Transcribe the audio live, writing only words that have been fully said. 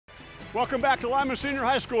Welcome back to Lyman Senior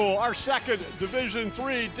High School, our second Division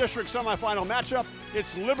III district semifinal matchup.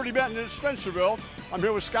 It's Liberty-Benton and Spencerville. I'm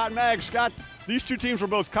here with Scott Magg. Scott, these two teams were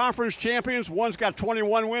both conference champions. One's got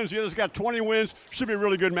 21 wins, the other's got 20 wins. Should be a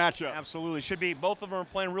really good matchup. Absolutely, should be. Both of them are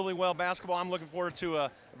playing really well basketball. I'm looking forward to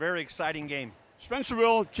a very exciting game.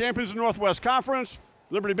 Spencerville, champions of the Northwest Conference.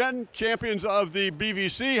 Liberty-Benton, champions of the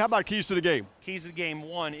BVC. How about keys to the game? Keys to the game,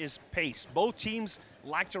 one is pace. Both teams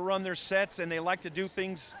like to run their sets and they like to do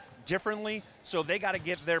things differently, so they got to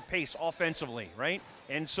get their pace offensively, right?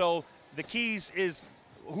 And so the keys is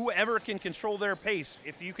whoever can control their pace.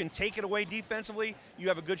 If you can take it away defensively, you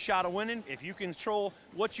have a good shot of winning. If you control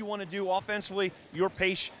what you want to do offensively, your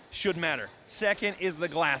pace should matter. Second is the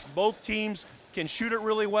glass. Both teams can shoot it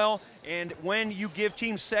really well, and when you give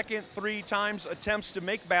teams second, 3 times attempts to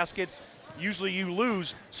make baskets, usually you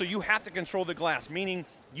lose, so you have to control the glass, meaning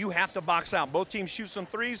you have to box out. Both teams shoot some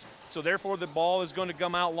threes, so therefore the ball is going to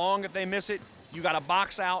come out long if they miss it. You got to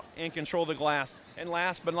box out and control the glass. And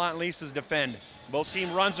last but not least is defend. Both team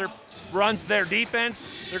runs their defense.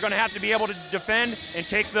 They're going to have to be able to defend and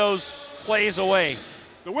take those plays away.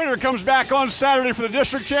 The winner comes back on Saturday for the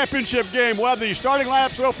district championship game. We'll have the starting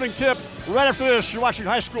lineups and opening tip right after this. You're watching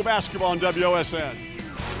high school basketball on WOSN.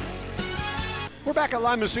 We're back at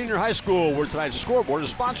Lyman Senior High School, where tonight's scoreboard is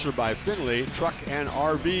sponsored by Finley Truck and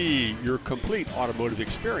RV, your complete automotive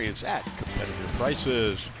experience at competitive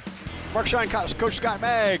prices. Mark Shine, Coach Scott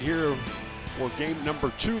Magg here for game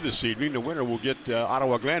number 2 this evening. The winner will get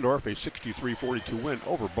Ottawa Glandorf, a 63-42 win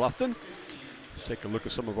over Bluffton. Let's take a look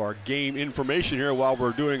at some of our game information here while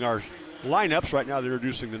we're doing our lineups. Right now they're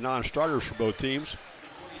introducing the non-starters for both teams.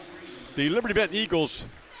 The Liberty-Benton Eagles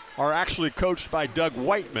are actually coached by Doug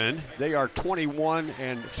Whiteman. They are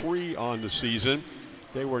 21-3 on the season.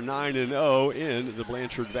 They were 9-0 in the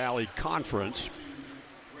Blanchard Valley Conference.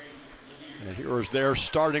 And here is their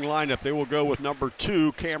starting lineup. They will go with number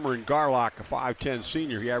 2, Cameron Garlock, a 5'10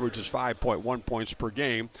 senior. He averages 5.1 points per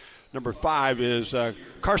game. Number 5 is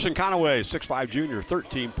Carson Conaway, 6'5 junior,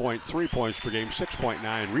 13.3 points per game,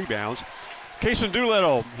 6.9 rebounds. Kason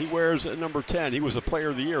Doolittle, he wears number 10. He was the player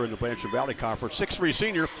of the year in the Blanchard Valley Conference. 6'3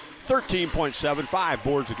 senior, 13.75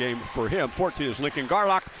 boards a game for him. 14 is Lincoln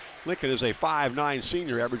Garlock. Lincoln is a 5'9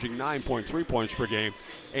 senior, averaging 9.3 points per game.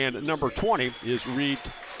 And number 20 is Reed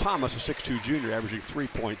Thomas, a 6'2 junior, averaging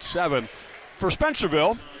 3.7. For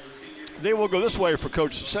Spencerville, they will go this way for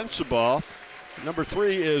Coach Sensabaugh. Number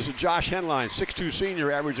 3 is Josh Henline, 6'2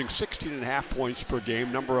 senior, averaging 16.5 points per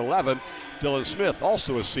game. Number 11, Dylan Smith,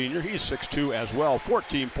 also a senior. He's 6'2 as well,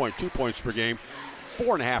 14.2 points per game,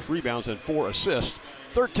 4.5 rebounds and 4 assists.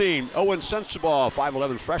 13, Owen Sensabaugh,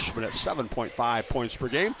 5'11 freshman at 7.5 points per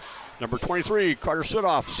game. Number 23, Carter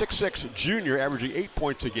Sudoff, 6'6 junior, averaging 8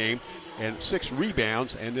 points a game and 6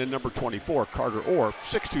 rebounds. And then number 24, Carter Orr,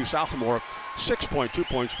 6'2 sophomore, 6.2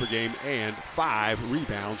 points per game and 5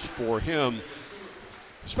 rebounds for him.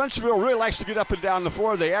 Spencerville really likes to get up and down the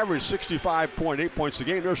floor. They average 65.8 points a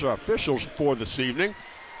game. There's our officials for this evening.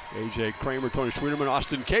 A.J. Kramer, Tony Schwieterman,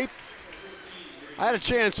 Austin Cape. I had a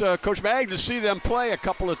chance, Coach Magg, to see them play a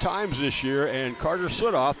couple of times this year, and Carter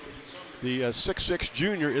Sudoff, the 6'6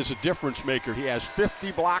 junior, is a difference maker. He has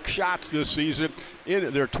 50 block shots this season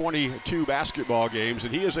in their 22 basketball games,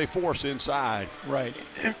 and he is a force inside. Right,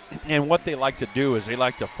 and what they like to do is they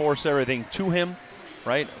like to force everything to him,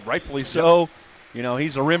 right? Rightfully so. You know,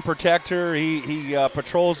 he's a rim protector. He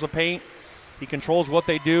patrols the paint. He controls what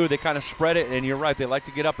they do. They kind of spread it, and you're right. They like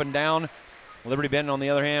to get up and down. Liberty-Benton, on the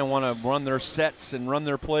other hand, want to run their sets and run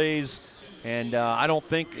their plays. And I don't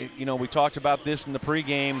think, you know, we talked about this in the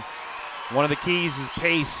pregame. One of the keys is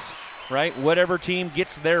pace, right? Whatever team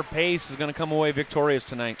gets their pace is going to come away victorious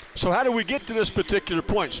tonight. So how do we get to this particular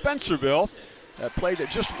point? Spencerville played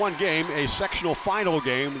just one game, a sectional final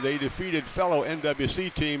game. They defeated fellow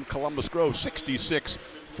NWC team Columbus Grove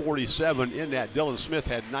 66-47. In that, Dylan Smith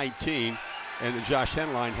had 19 and Josh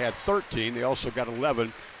Henline had 13. They also got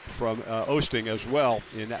 11 from Osting as well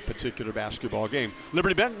in that particular basketball game.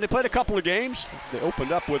 Liberty-Benton, they played a couple of games. They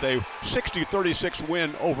opened up with a 60-36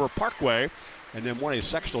 win over Parkway, and then won a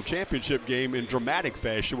sectional championship game in dramatic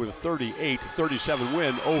fashion with a 38-37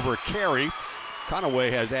 win over Cary.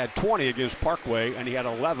 Conaway has had 20 against Parkway, and he had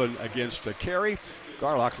 11 against Cary.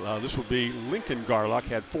 Garlock, this would be Lincoln Garlock,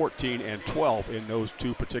 had 14 and 12 in those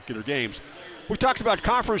 2 particular games. We talked about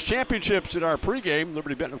conference championships in our pregame.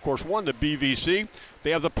 Liberty-Benton, of course, won the BVC.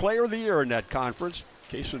 They have the player of the year in that conference.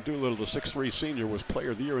 Kason Doolittle, the 6'3 senior, was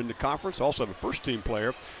player of the year in the conference. Also have a first-team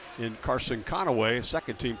player in Carson Conaway,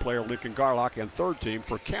 second-team player Lincoln Garlock, and third-team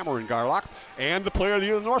for Cameron Garlock. And the player of the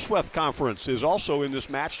year in the Northwest Conference is also in this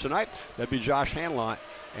match tonight. That'd be Josh Hanlon.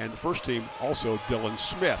 And the first team, also Dylan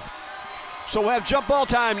Smith. So we'll have jump ball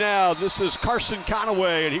time now. This is Carson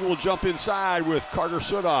Conaway, and he will jump inside with Carter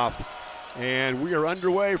Sudoff. And we are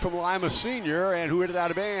underway from Lima Senior, and who hit it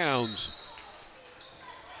out of bounds?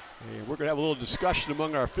 And we're going to have a little discussion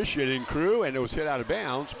among our officiating crew, and it was hit out of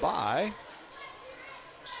bounds by,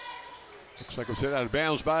 looks like it was hit out of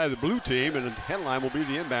bounds by the blue team, and the headline will be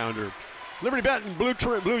the inbounder. Liberty-Benton,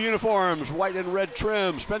 blue uniforms, white and red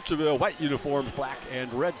trim. Spencerville, white uniforms, black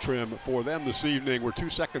and red trim for them this evening. We're 2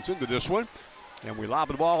 seconds into this one, and we lob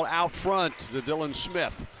the ball out front to Dylan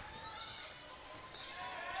Smith.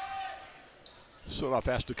 Sudoff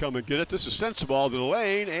has to come and get it. This is Sensible to the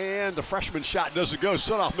lane, and the freshman shot doesn't go.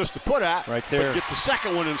 Sudoff missed the put out. Right there. But gets the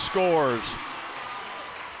second one and scores.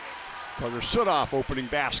 Carter Sudoff opening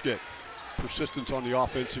basket. Persistence on the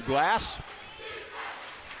offensive glass.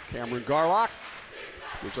 Cameron Garlock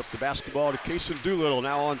gives up the basketball to Kaysen Doolittle.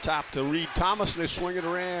 Now on top to Reed Thomas, and they swing it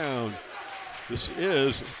around. This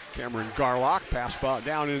is Cameron Garlock. Pass ball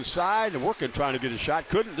down inside, and working, trying to get a shot.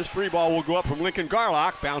 Couldn't. This free ball will go up from Lincoln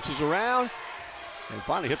Garlock. Bounces around, and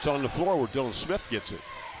finally hits on the floor where Dylan Smith gets it.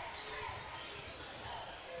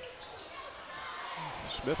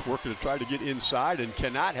 Smith working to try to get inside and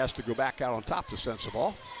cannot. Has to go back out on top to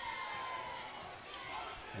Sensible.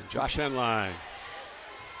 And Josh Henline.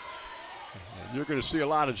 And you're going to see a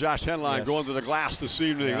lot of Josh Henline going to the glass this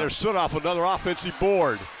evening. Yeah. There's Sudoff, another offensive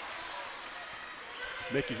board.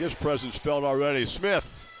 Making his presence felt already. Smith.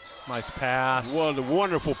 Nice pass. What a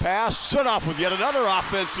wonderful pass. Sudoff with yet another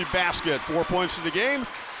offensive basket. 4 points in the game,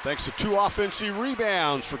 thanks to 2 offensive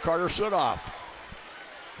rebounds for Carter Sudoff.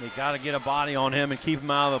 They got to get a body on him and keep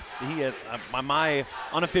him out of the, he had, by my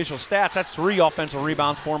unofficial stats, that's 3 offensive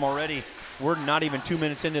rebounds for him already. We're not even 2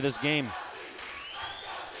 minutes into this game.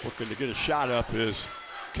 Looking to get a shot up is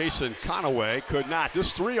Kaysen Conaway. Could not.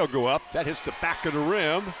 This 3 will go up. That hits the back of the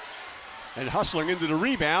rim. And hustling into the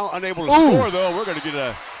rebound. Unable to score, though. We're going to get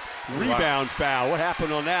a rebound foul. What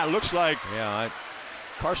happened on that? Looks like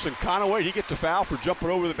Carson Conaway, he gets the foul for jumping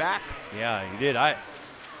over the back. Yeah, he did.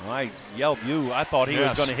 When I yelled you, I thought he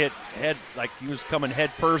was going to hit head, like he was coming head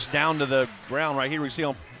first down to the ground right here. We see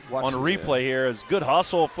on the replay here. It's good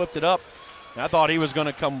hustle, flipped it up. And I thought he was going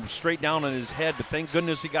to come straight down on his head, but thank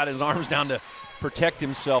goodness he got his arms down to protect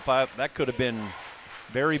himself. That could have been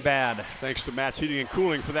very bad. Thanks to Matt's Heating and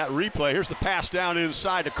Cooling for that replay. Here's the pass down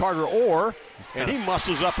inside to Carter Orr, and he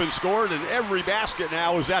muscles up and scored, and every basket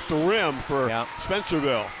now is at the rim for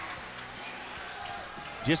Spencerville.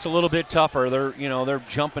 Just a little bit tougher. They're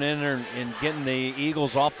jumping in there and getting the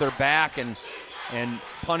Eagles off their back and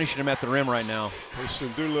punishing them at the rim right now.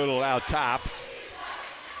 Kaysen Doolittle out top.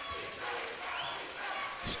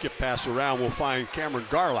 Skip pass around, we'll find Cameron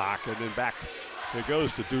Garlock, and then back it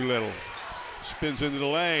goes to Doolittle. Spins into the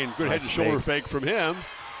lane, good head and shoulder fake from him.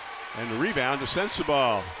 And the rebound to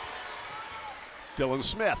Sensible. Dylan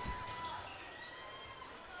Smith.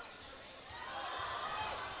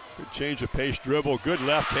 Good change of pace dribble, good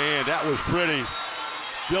left hand, that was pretty.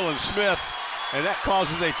 Dylan Smith, and that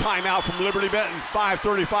causes a timeout from Liberty-Benton.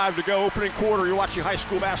 5:35 to go, opening quarter. You're watching high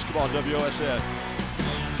school basketball on WOSN.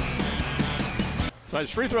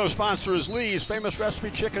 Tonight's free throw sponsor is Lee's Famous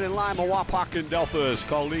Recipe Chicken in Lima, Wapak, and Delphos.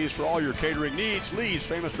 Call Lee's for all your catering needs. Lee's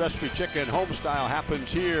Famous Recipe Chicken, home style, happens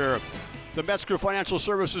here. The Metzger Financial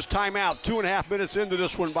Services timeout. 2.5 minutes into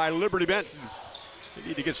this one by Liberty-Benton. They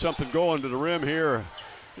need to get something going to the rim here.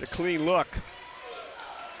 Get a clean look.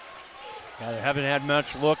 Yeah, they haven't had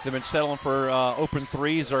much look. They've been settling for open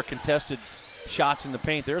threes or contested shots in the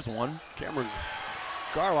paint. There's one. Cameron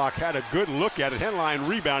Garlock had a good look at it. Henline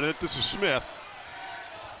rebounded it. This is Smith.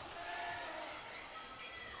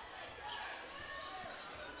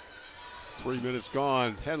 Three minutes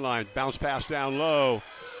gone. Henline bounce pass down low.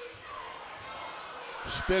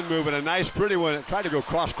 Spin move and a nice pretty one. Tried to go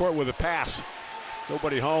cross court with a pass.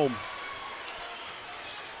 Nobody home.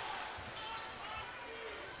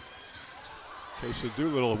 Kaysen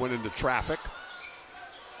Doolittle went into traffic.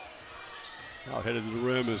 Now headed to the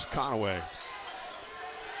rim is Conaway.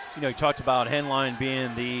 You know, he talked about Henline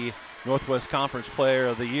being the Northwest Conference Player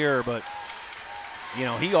of the Year, but you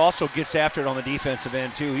know, he also gets after it on the defensive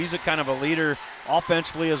end, too. He's a kind of a leader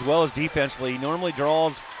offensively as well as defensively. He normally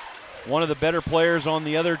draws one of the better players on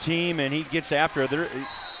the other team, and he gets after it.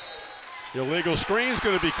 Illegal screen's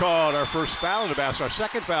going to be called. Our first foul in the basket, our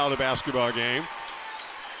second foul in the basketball game.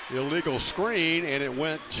 Illegal screen, and it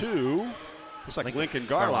went to, looks like Lincoln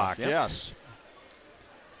Garlock, yes.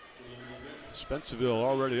 Spencerville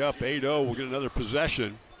already up 8-0. We'll get another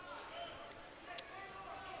possession.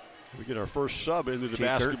 We get our first sub into the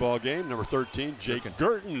basketball game, number 13, Jake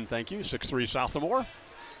Gurton, thank you, 6'3" sophomore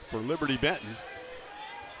for Liberty-Benton.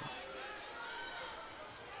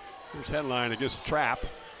 Here's Headline against the trap.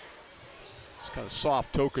 It's kind of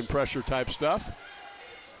soft token pressure type stuff.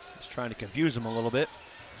 Just trying to confuse him a little bit.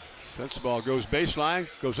 Spencerville goes baseline,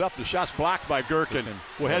 goes up. The shot's blocked by Gherkin.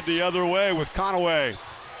 We'll head the other way with Conaway.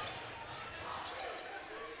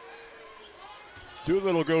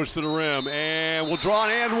 Doolittle goes to the rim, and we'll draw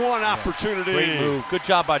an and one opportunity. Great move. Good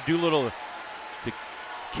job by Doolittle to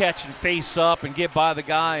catch and face up and get by the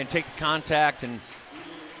guy and take the contact and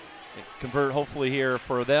convert, hopefully, here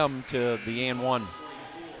for them to the and one.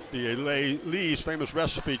 Lee's famous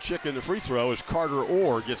recipe chicken to free throw as Carter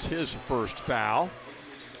Orr gets his first foul.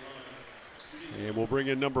 And we'll bring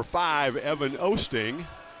in number 5, Evan Osting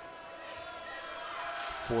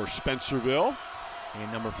for Spencerville.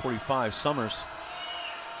 And number 45, Summers.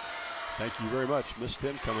 Thank you very much. Missed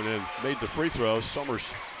him coming in. Made the free throw. Summers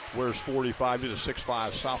wears 45 to the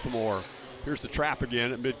 6'5 sophomore. Here's the trap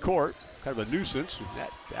again at midcourt. Kind of a nuisance.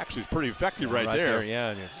 That actually is pretty effective right there.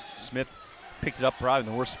 Yeah, Smith picked it up probably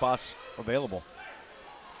in the worst spots available.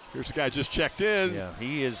 Here's the guy just checked in. Yeah,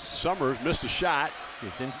 he is. Summers missed a shot.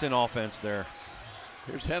 It's instant offense there.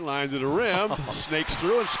 Here's Henline to the rim. Snakes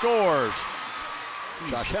through and scores.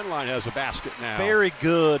 Josh Henline has a basket now. Very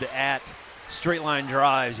good at straight line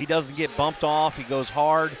drives. He doesn't get bumped off. He goes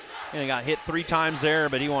hard. And he got hit 3 times there,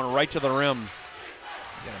 but he went right to the rim.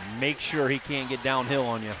 You gotta make sure he can't get downhill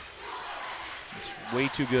on you. It's way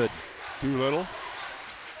too good. Doolittle.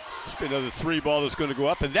 It's been another 3 ball that's going to go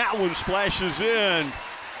up, and that one splashes in.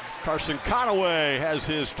 Carson Conaway has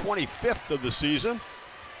his 25th of the season.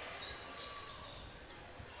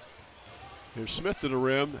 Here's Smith to the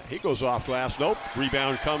rim. He goes off glass. Nope.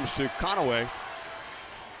 Rebound comes to Conaway.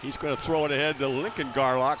 He's going to throw it ahead to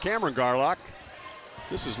Cameron Garlock.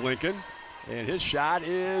 This is Lincoln. And his shot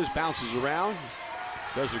bounces around.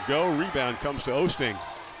 Doesn't go. Rebound comes to Osting.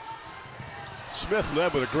 Smith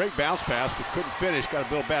led with a great bounce pass, but couldn't finish. Got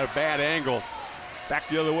a little bad angle. Back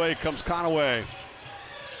the other way comes Conaway.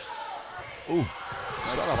 Ooh.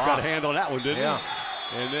 Nice Sutoff got a hand on that one, didn't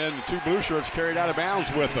he? And then the 2 blue shirts carried out of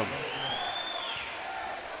bounds with him.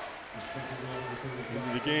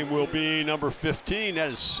 Into the game will be number 15.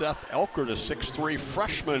 That is Seth Elkert, a 6'3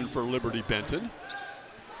 freshman for Liberty-Benton.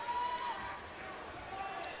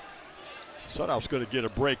 Sutoff's going to get a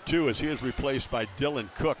break, too, as he is replaced by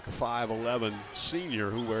Dylan Cook, a 5'11 senior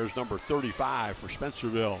who wears number 35 for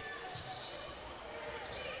Spencerville.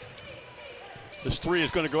 This 3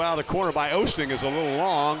 is going to go out of the corner by Osting. Is a little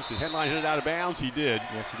long. Did Headline hit it out of bounds? He did.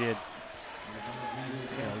 Yes, he did.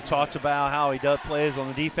 We talked about how he plays on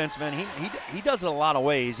the defensive end. He does it a lot of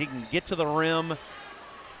ways. He can get to the rim.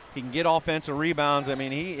 He can get offensive rebounds. I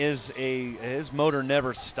mean, his motor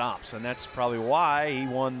never stops, and that's probably why he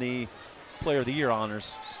won the Player of the Year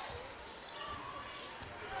honors.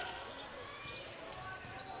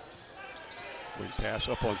 Wing pass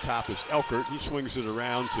up on top is Elkert. He swings it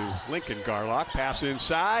around to Lincoln Garlock. Pass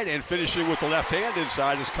inside, and finishing with the left hand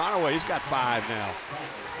inside is Conaway. He's got 5 now.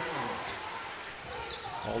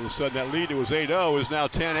 All of a sudden, that lead that was 8-0 is now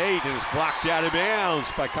 10-8, and it's blocked out of bounds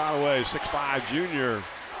by Conaway, 6'5 junior.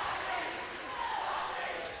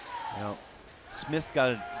 Smith's got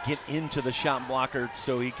to get into the shot blocker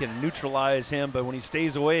so he can neutralize him, but when he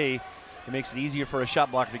stays away, it makes it easier for a shot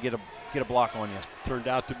blocker to get a block on you. Turned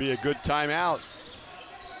out to be a good timeout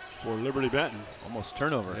for Liberty-Benton. Almost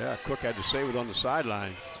turnover. Yeah, Cook had to save it on the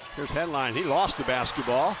sideline. Here's Headline. He lost the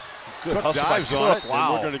basketball. Good Cook hustle dives by on Cook. it, Wow.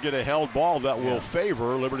 and we're going to get a held ball that will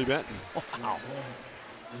favor Liberty-Benton. Wow.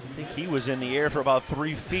 I think he was in the air for about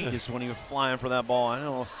 3 feet just when he was flying for that ball. I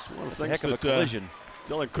know. It's a heck of a collision.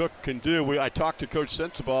 Dylan Cook can do. I talked to Coach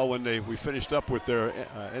Sensabaugh when we finished up with their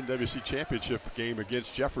NWC championship game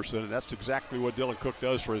against Jefferson, and that's exactly what Dylan Cook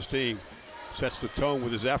does for his team. Sets the tone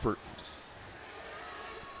with his effort.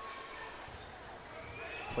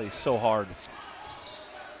 Plays so hard.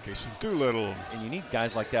 Casey Doolittle. And you need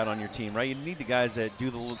guys like that on your team, right? You need the guys that do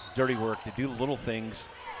the dirty work, that do the little things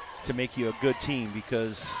to make you a good team,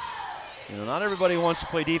 because not everybody wants to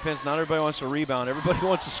play defense, not everybody wants to rebound, everybody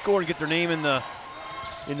wants to score and get their name in the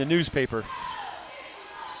newspaper.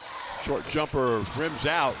 Short jumper rims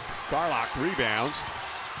out. Garlock rebounds.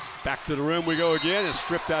 Back to the rim we go again, and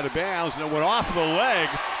stripped out of bounds, and it went off the leg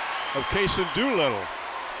of Casey Doolittle.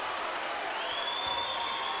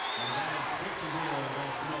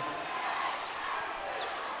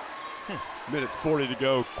 Minute 40 to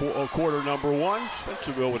go, quarter number 1.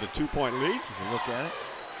 Spencerville with a 2-point lead. As you look at it.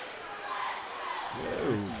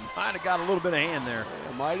 Might have got a little bit of hand there.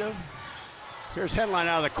 Yeah, might have. Here's Headline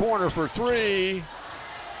out of the corner for 3.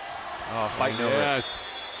 Oh, fighting over it.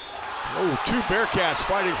 Oh, two Bearcats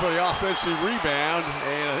fighting for the offensive rebound,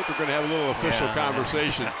 and I think we're going to have a little official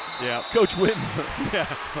conversation. Yeah, Coach Whitman. Yeah,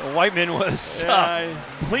 Whiteman was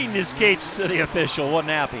pleading his case to the official. Wasn't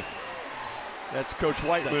happy. That's Coach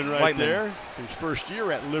Whiteman right there. His first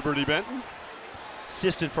year at Liberty-Benton.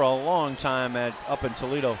 Assistant for a long time up in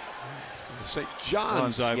Toledo. St.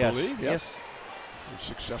 John's, I believe. Yep. Yes. A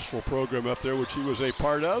successful program up there, which he was a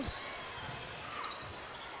part of.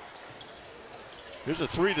 Here's a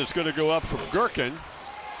three that's going to go up from Gherkin.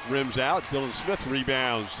 Rims out. Dylan Smith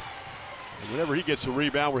rebounds. And whenever he gets a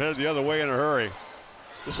rebound, we're headed the other way in a hurry.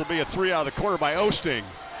 This will be a three out of the corner by Osting.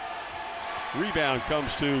 Rebound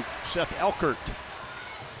comes to Seth Elkert.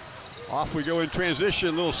 Off we go in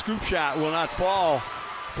transition. Little scoop shot will not fall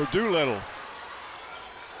for Doolittle.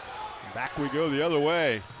 Back we go the other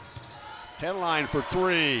way. Headline for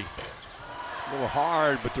three. A little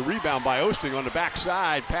hard, but the rebound by Osting on the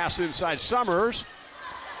backside. Pass inside Summers.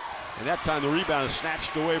 And that time the rebound is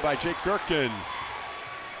snatched away by Jake Gherkin.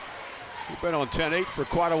 We've been on 10-8 for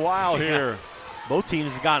quite a while here. Both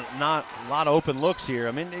teams have got not a lot of open looks here.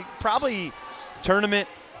 I mean, probably tournament,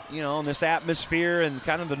 you know, in this atmosphere and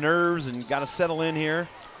kind of the nerves, and got to settle in here.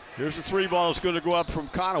 Here's the three ball. It's going to go up from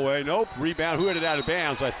Conaway. Nope. Rebound. Who hit it out of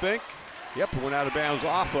bounds, I think? Yep, it went out of bounds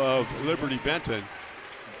off of Liberty-Benton.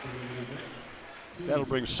 That'll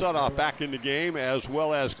bring Sudoff back in the game, as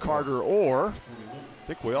well as Carter Orr. I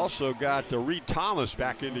think we also got Reed Thomas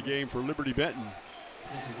back in the game for Liberty-Benton.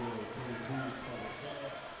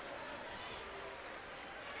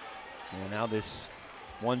 And now this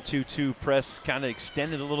 1-2-2 press kind of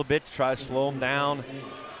extended a little bit to try to slow them down.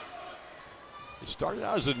 It started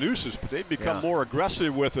out as a nuisance, but they've become more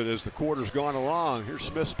aggressive with it as the quarter's gone along. Here's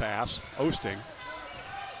Smith's pass. Osting.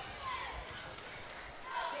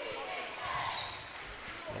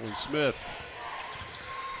 Dylan Smith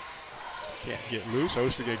can't get loose.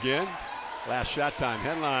 Osting again. Last shot time.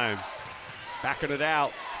 Headline backing it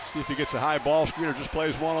out. See if he gets a high ball screen or just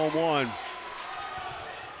plays one-on-one.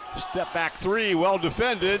 Step back three, well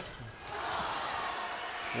defended.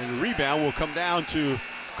 And the rebound will come down to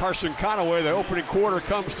Carson Conaway. The opening quarter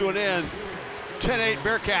comes to an end. 10-8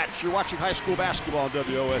 Bearcats. You're watching high school basketball on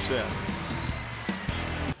WOSN.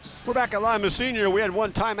 We're back at Lima Senior. We had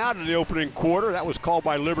one timeout in the opening quarter. That was called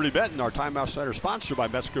by Liberty-Benton. Our timeout center sponsored by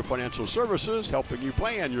Metzger Financial Services, helping you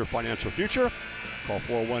plan your financial future. Call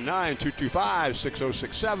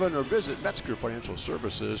 419-225-6067 or visit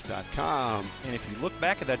MetzgerFinancialServices.com. And if you look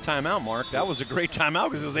back at that timeout, Mark, that was a great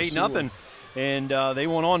timeout because it was 8-0, and they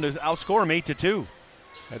went on to outscore them 8-2.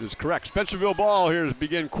 That is correct. Spencerville ball here to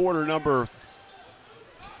begin quarter number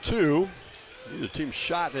 2. Neither team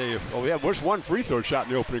shot there's one free throw shot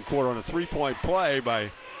in the opening quarter on a three-point play by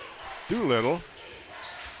Doolittle.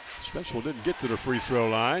 Spencerville didn't get to the free throw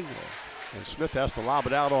line. And Smith has to lob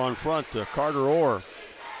it out on front to Carter Orr.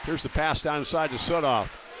 Here's the pass down inside to Sudoff.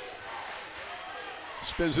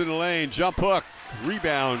 Spins in the lane, jump hook,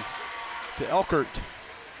 rebound to Elkert.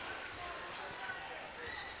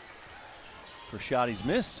 First shot he's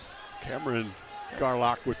missed. Cameron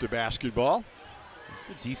Garlock with the basketball.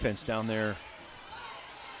 Good defense down there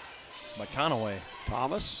by Conaway.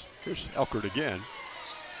 Thomas, here's Elkert again.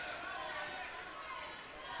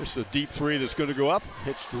 This is a deep three that's going to go up.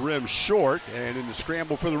 Hits the rim short, and in the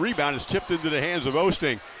scramble for the rebound, it's tipped into the hands of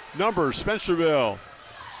Osting. Numbers, Spencerville.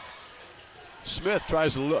 Smith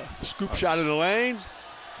tries a scoop shot in the lane.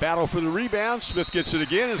 Battle for the rebound. Smith gets it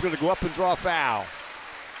again. Is going to go up and draw a foul.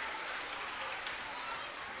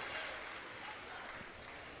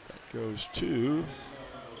 That goes to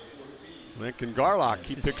Lincoln Garlock.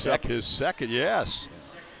 He picks up his second, yes.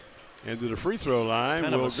 Into the free throw line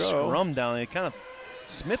kind will of a go. Scrum down there.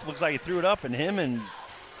 Smith looks like he threw it up, and him and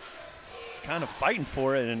kind of fighting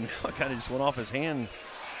for it, and kind of just went off his hand.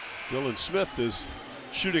 Dylan Smith is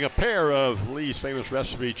shooting a pair of Lee's famous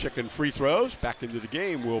recipe chicken free throws. Back into the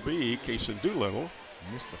game will be Kason Doolittle.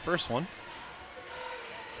 Missed the first one.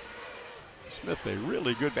 Smith, a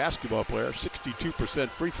really good basketball player, 62%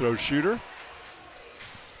 free throw shooter.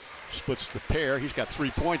 Splits the pair. He's got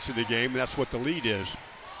 3 points in the game, and that's what the lead is.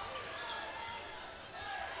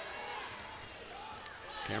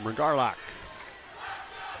 Cameron Garlock.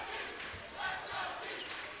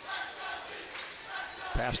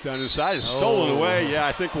 Pass down inside is stolen away. Yeah,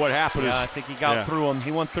 I think what happened is. I think he got through him.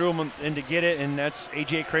 He went through him and to get it, and that's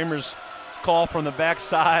A.J. Kramer's call from the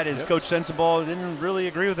backside. As Coach Sensabaugh didn't really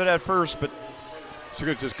agree with it at first, but it's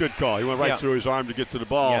a good call. He went right through his arm to get to the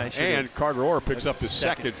ball. And Carter Orr picks up his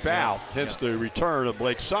second foul, hence the return of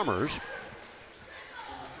Blake Summers.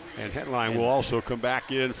 And Headline will also come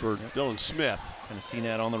back in for Dylan Smith. Kind of seen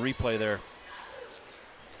that on the replay there.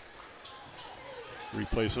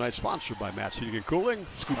 Replay tonight sponsored by Matt's Heating and Cooling.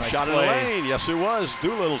 Scoop Nice shot play. in the lane. Yes, it was.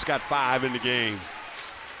 Doolittle's got 5 in the game.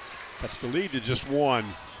 That's the lead to just 1.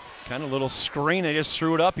 Kind of little screen. They just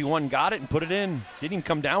threw it up. He went and got it and put it in. Didn't even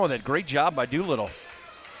come down with it. Great job by Doolittle.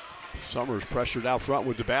 Summers pressured out front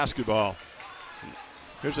with the basketball.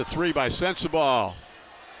 Here's a 3 by Spencerville.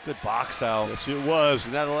 Good box out. Yes, it was,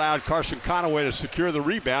 and that allowed Carson Conaway to secure the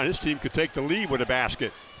rebound. His team could take the lead with a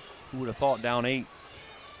basket. Who would have thought down 8?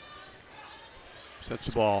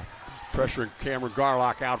 Spencerville pressuring Cameron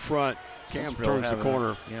Garlock out front. Cam turns the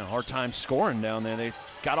corner. Hard time scoring down there. They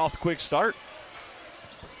got off the quick start.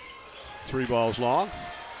 3 balls long.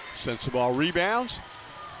 Spencerville rebounds.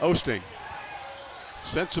 Osting.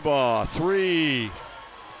 Spencerville 3.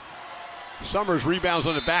 Summers rebounds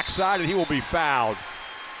on the backside, and he will be fouled.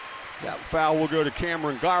 That foul will go to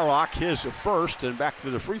Cameron Garlock, his first, and back to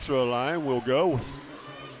the free throw line will go with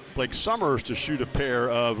Blake Summers to shoot a pair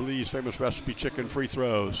of Lee's Famous Recipe chicken free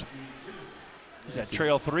throws. He's at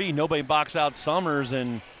trail 3. Nobody boxed out Summers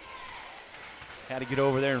and had to get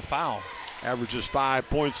over there and foul. Averages 5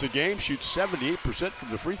 points a game, shoots 78% from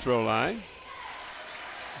the free throw line.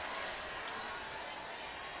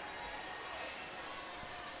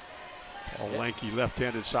 Tall, lanky,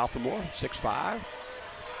 left-handed sophomore, 6'5".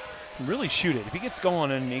 Can really shoot it. If he gets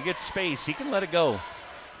going and he gets space, he can let it go.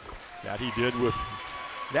 That he did with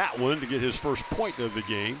that one to get his first point of the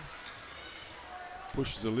game.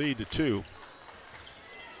 Pushes the lead to 2.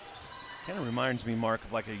 Kind of reminds me, Mark,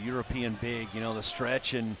 of like a European big, the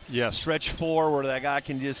stretch and yes. Stretch 4 where that guy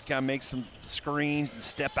can just kind of make some screens and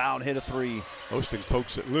step out and hit a 3. Osting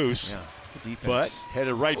pokes it loose. Yeah, good defense. But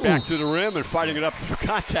headed right back to the rim and fighting it up through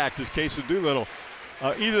contact is Casey Doolittle.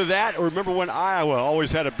 Either that or remember when Iowa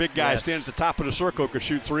always had a big guy stand at the top of the circle, could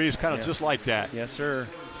shoot threes, kind of just like that. Yes, sir.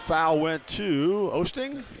 Foul went to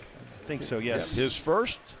Osting. I think so, yes. Yep, his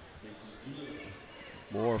first.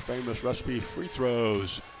 More Famous Recipe free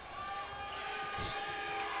throws.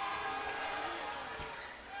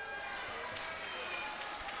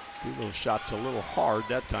 Doolittle shot's a little hard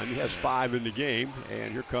that time. He has 5 in the game,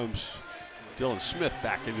 and here comes Dylan Smith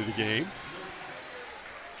back into the game.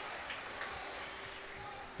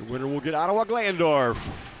 The winner will get Ottawa Glandorf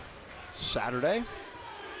Saturday.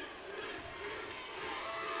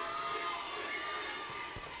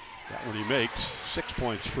 That one he makes. 6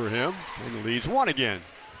 points for him, and the lead's 1 again.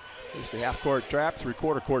 It's the half-court trap,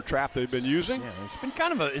 three-quarter court trap they've been using. Yeah, it's been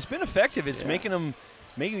it's been effective. It's making them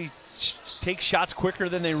maybe take shots quicker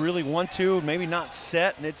than they really want to, maybe not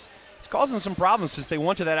set, and it's causing some problems since they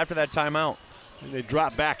went to that after that timeout. And they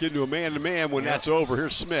drop back into a man-to-man when that's over.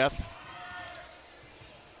 Here's Smith.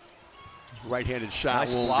 Right-handed shot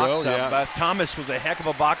nice won't blocks go. Out. Thomas was a heck of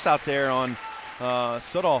a box out there on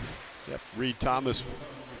Sudoff. Yep, Reed Thomas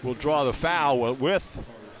will draw the foul with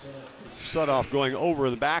Sudoff going over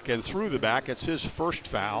the back and through the back. It's his first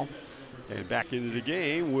foul. And back into the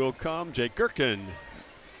game will come Jake Gherkin.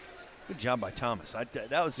 Good job by Thomas.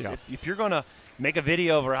 That was if you're going to make a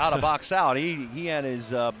video of how to box out, he had his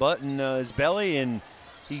butt in his belly, and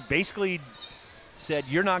he basically said,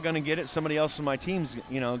 "You're not going to get it. Somebody else on my team's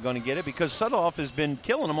going to get it," because Sudoff has been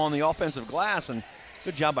killing him on the offensive glass, and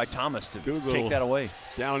good job by Thomas to take that away.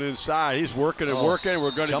 Down inside, he's working and working.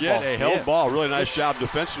 We're going to get a held ball. Really nice job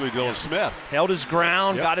defensively, Dylan Smith. Held his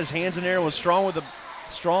ground, got his hands in there, was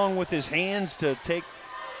strong with his hands to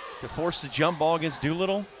force the jump ball against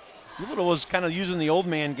Doolittle. Doolittle was kind of using the old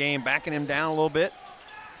man game, backing him down a little bit.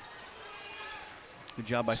 Good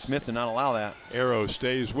job by Smith to not allow that. Arrow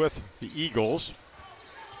stays with the Eagles.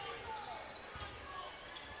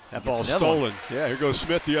 That ball's stolen. Yeah, here goes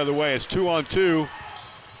Smith the other way. It's 2-on-2.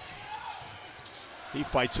 He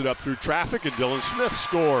fights it up through traffic, and Dylan Smith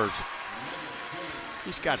scores.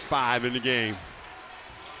 He's got 5 in the game.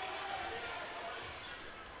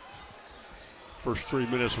 First 3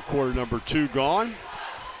 minutes of quarter number 2 gone.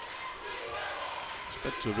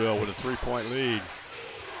 Spencerville with a 3-point lead.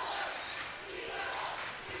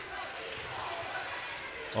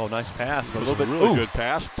 Oh, nice pass, but a little bit. Really good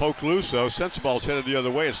pass. Poke loose, though. Spencerville's headed the other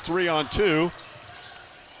way. It's 3-on-2. I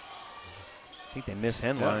think they missed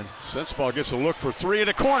Henline. Spencerville gets a look for 3 in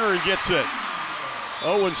the corner and gets it.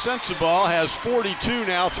 Owen Spencerville has 42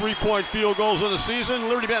 now, 3-point field goals in the season.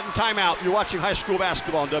 Liberty-Benton timeout. You're watching high school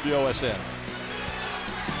basketball on WOSN.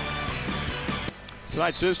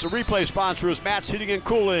 Tonight's Instant Replay sponsor is Matt's Heating and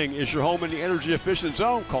Cooling. Is your home in the energy efficient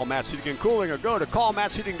zone? Call Matt's Heating and Cooling or go to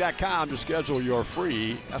callmattsheating.com to schedule your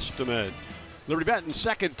free estimate. Liberty-Benton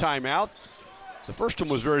second timeout. The first one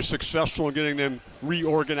was very successful in getting them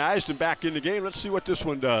reorganized and back in the game. Let's see what this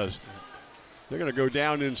one does. They're going to go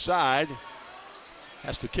down inside.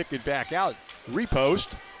 Has to kick it back out.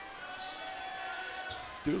 Repost.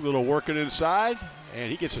 Doolittle working inside,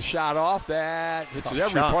 and he gets a shot off that hits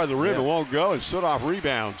every part of the rim and won't go, and Sudoff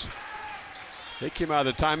rebounds. They came out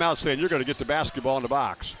of the timeout saying, you're going to get the basketball in the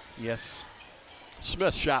box. Yes.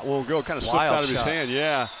 Smith's shot won't go, kind of slipped out of his hand,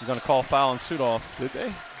 yeah. They're going to call foul on Sudoff. Did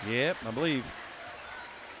they? Yep, I believe.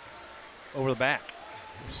 Over the back.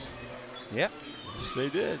 Yep. Yes, they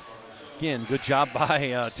did. Again, good job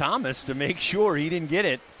by Thomas to make sure he didn't get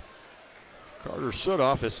it. Carter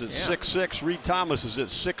Sudoff is at 6'6". Reed Thomas is at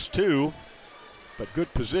 6'2". But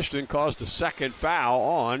good positioning caused the second foul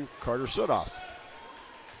on Carter Sudoff.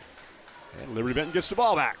 And Liberty-Benton gets the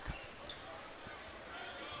ball back.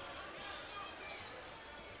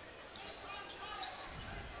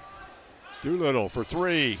 Doolittle for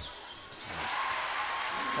three.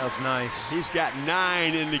 That was nice. He's got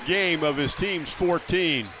 9 in the game of his team's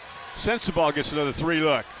 14. Spencerville gets another three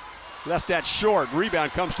look. Left that short.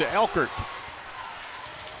 Rebound comes to Elkert.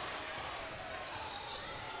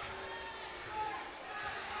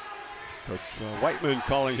 Coach Whiteman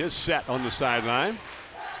calling his set on the sideline.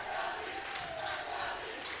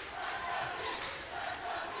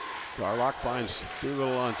 Garlock finds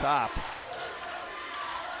Doolittle on top.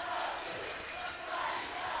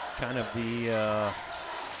 Kind of the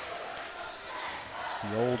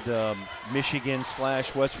old Michigan /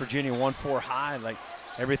 West Virginia 1-4 high, like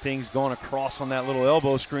everything's going across on that little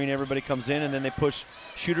elbow screen. Everybody comes in and then they push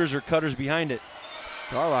shooters or cutters behind it.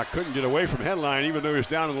 Garlock couldn't get away from headline even though he was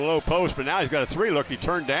down in the low post, but now he's got a three look he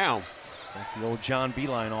turned down. Like the old John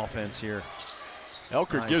Beeline offense here.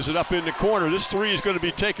 Elkert gives it up in the corner. This three is going to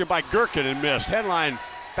be taken by Gherkin and missed. Headline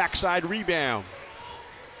backside rebound.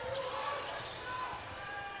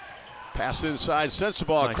 Pass inside,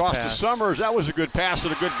 Spencerville across to Summers. That was a good pass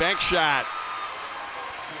and a good bank shot.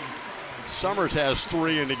 Summers has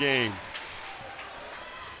 3 in the game.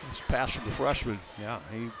 Nice pass from the freshman. Yeah,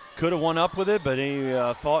 he could have won up with it, but he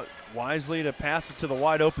thought wisely to pass it to the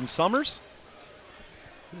wide open Summers.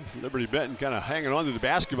 Liberty-Benton kind of hanging on to the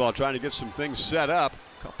basketball, trying to get some things set up.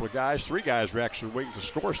 A couple of guys, 3 guys were actually waiting at the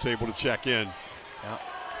scores table to check in. Yeah.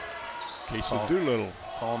 Casey Doolittle.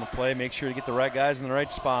 Calling the play, make sure to get the right guys in the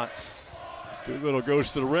right spots. Doolittle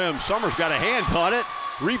goes to the rim. Summers got a hand on it.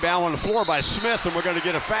 Rebound on the floor by Smith, and we're going to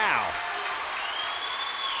get a foul.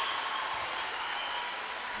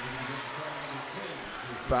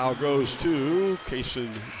 Foul goes to Casey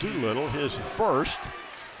Doolittle, his first.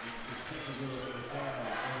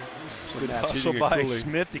 Good hustle by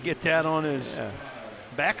Smith to get that on his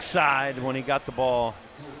backside when he got the ball.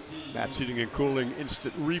 Matt's Heating and Cooling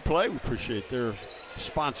Instant Replay. We appreciate their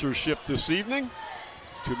sponsorship this evening.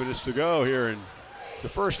 2 minutes to go here in the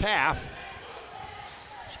first half.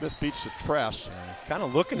 Smith beats the press. Kind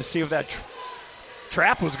of looking to see if that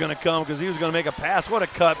trap was going to come because he was going to make a pass. What a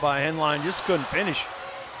cut by Henline, just couldn't finish.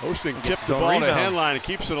 Hosting tipped the ball to Henline and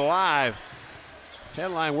keeps it alive.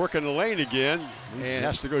 Henline working the lane again and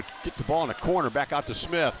has to go get the ball in the corner, back out to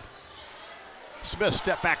Smith. Smith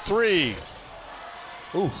step back three.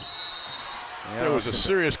 Ooh. Yeah, there was a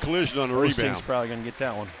serious collision on the rebound. Osting's probably going to get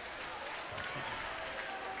that one.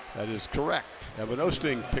 That is correct. Evan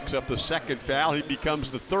Osting picks up the second foul. He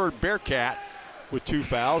becomes the third Bearcat with 2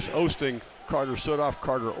 fouls. Osting, Carter Sudoff,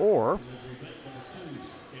 Carter Orr.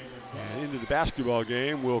 And into the basketball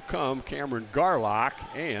game will come Cameron Garlock,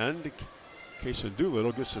 and Casey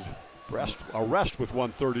Doolittle gets a rest with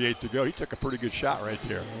 1:38 to go. He took a pretty good shot right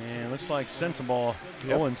there. And looks like Spencerville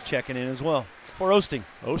Owens checking in as well for Osting.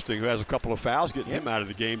 Osting, who has a couple of fouls, getting him out of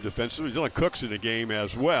the game defensively. Dylan Cook's in the game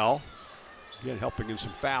as well. Again, helping in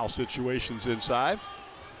some foul situations inside.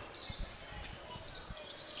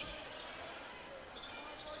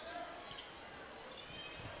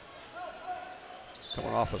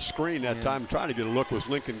 Coming off a screen that time, trying to get a look was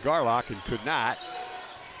Lincoln Garlock and could not.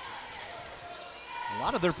 A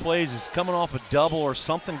lot of their plays is coming off a double or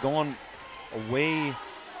something going away,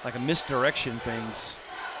 like a misdirection things.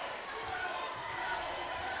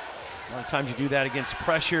 A lot of times you do that against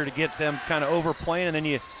pressure to get them kind of overplaying, and then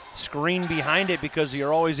you screen behind it because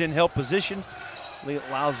you're always in help position. It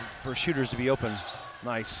allows for shooters to be open.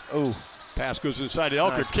 Nice. Oh. Pass goes inside to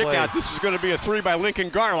Elkert. Nice Kick play. out. This is going to be a 3 by Lincoln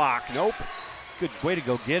Garlock. Nope. Good way to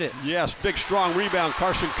go get it. Yes, big strong rebound.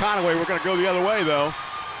 Carson Conaway. We're going to go the other way though.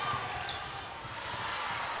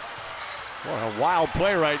 What a wild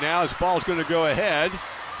play right now. This ball's going to go ahead.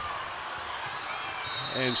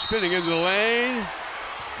 And spinning into the lane.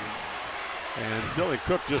 And Dylan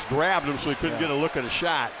Cook just grabbed him so he couldn't get a look at a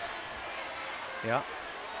shot. Yeah.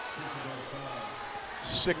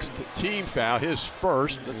 6th team foul, his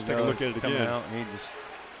first. Let's take a look at it again. Out, he just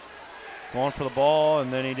going for the ball,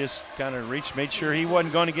 and then he just kind of reached, made sure he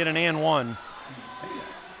wasn't going to get an and one.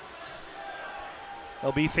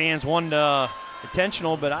 LB fans wanted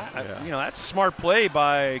intentional, but you know, that's smart play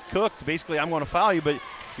by Cook. Basically, I'm going to foul you, but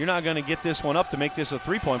you're not going to get this one up to make this a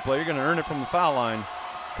three-point play. You're going to earn it from the foul line.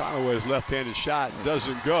 Conaway's left-handed shot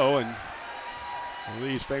doesn't go, and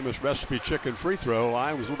Lee's famous recipe chicken free throw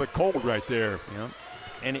line was a little bit cold right there. Yeah.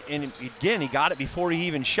 And again, he got it before he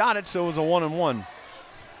even shot it, so it was a 1-and-1.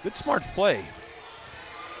 Good smart play.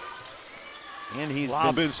 And he's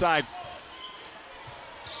lob inside.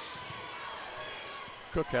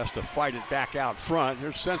 Cook has to fight it back out front.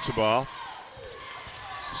 Here's Spencerville.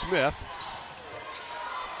 Smith.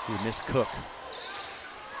 He missed Cook.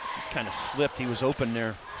 He kind of slipped. He was open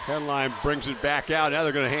there. Headline brings it back out. Now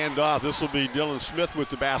they're going to hand off. This will be Dylan Smith with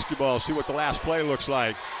the basketball. See what the last play looks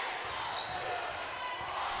like.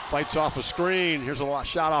 Fights off a screen. Here's a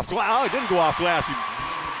shot off glass. Oh, it didn't go off glass. He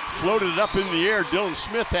floated it up in the air. Dylan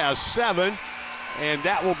Smith has 7, and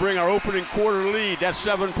that will bring our opening quarter lead. That's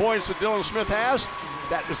 7 points that Dylan Smith has.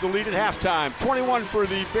 That is the lead at halftime. 21 for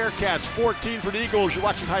the Bearcats, 14 for the Eagles. You're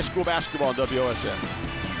watching high school basketball on WOSN.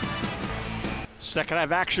 Second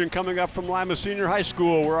half action coming up from Lima Senior High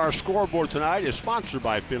School, where our scoreboard tonight is sponsored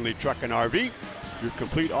by Finley Truck and RV. Your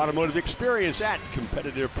complete automotive experience at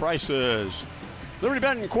competitive prices.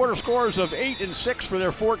 Liberty-Benton quarter scores of 8 and 6 for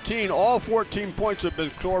their 14. All 14 points have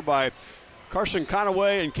been scored by Carson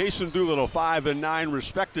Conaway and Kason Doolittle, 5 and 9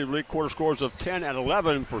 respectively. Quarter scores of 10 and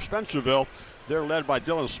 11 for Spencerville. They're led by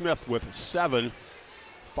Dylan Smith with 7.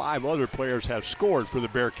 5 other players have scored for the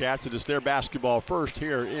Bearcats. It is their basketball first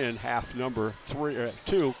here in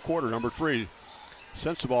quarter number 3.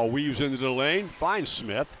 Spencerville weaves into the lane, finds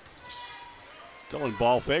Smith. Dylan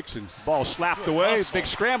ball fakes and ball slapped away. Hustle. Big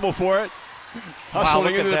scramble for it. Wow,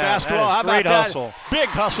 Hustling into the basketball. How about great that? hustle. Big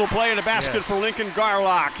hustle play in the basket Yes. for Lincoln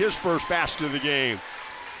Garlock. His first basket of the game.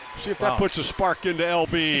 See if that puts a spark into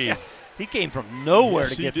LB. Yeah. He came from nowhere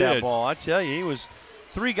Yes, to get he that did. ball. I tell you, he was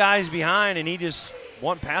 3 guys behind, and he just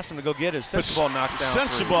went past him to go get it. Spencerville knocks down.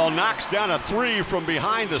 Spencerville knocks down a 3 from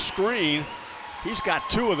behind the screen. He's got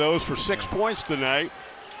 2 of those for 6 points tonight.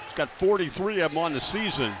 He's got 43 of them on the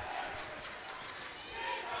season.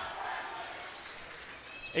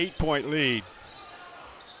 8-point lead.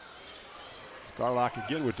 Garlock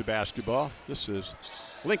again with the basketball. This is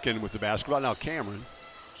Lincoln with the basketball. Now Cameron.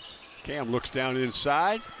 Cam looks down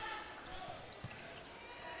inside.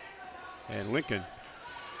 And Lincoln.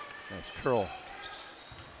 Nice curl.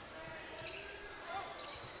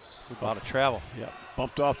 A lot of travel. Yep.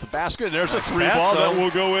 Bumped off the basket. There's Nice a 3 pass, ball though. that will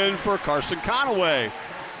go in for Carson Conaway.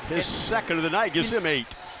 His second of the night gives him 8.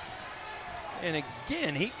 And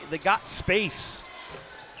again, they got space.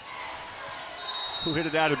 Who hit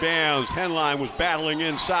it out of bounds? Henline was battling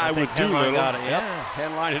inside with Henline Doolittle. got it, yeah.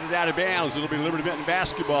 Henline hit it out of bounds. It'll be Liberty-Benton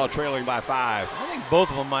basketball trailing by 5. I think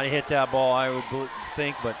both of them might have hit that ball, I would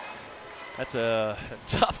think, but that's a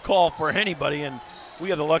tough call for anybody. And we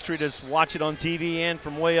have the luxury to just watch it on TV and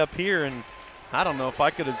from way up here. And I don't know if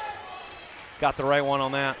I could have got the right one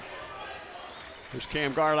on that. Here's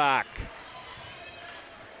Cam Garlock.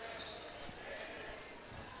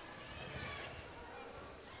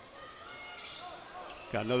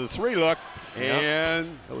 Got another 3 look,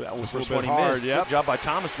 and that was a little bit hard. Missed. Good job by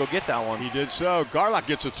Thomas to go get that one. He did so. Garlock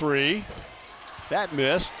gets a 3. That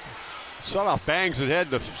missed. Sunoff bangs it head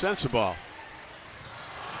to Spencerville.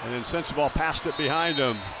 And then Spencerville passed it behind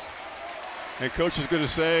him. And coach is going to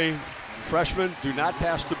say, freshmen, do not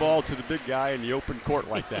pass the ball to the big guy in the open court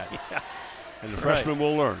like that. Yeah. And the freshman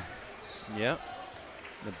will learn. Yeah.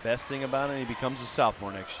 The best thing about it, he becomes a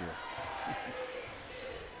sophomore next year.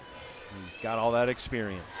 He's got all that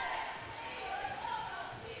experience.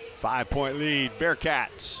 5-point lead,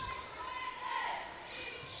 Bearcats.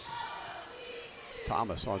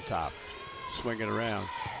 Thomas on top, swinging around.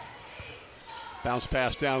 Bounce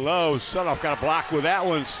pass down low. Sunoff got a block with that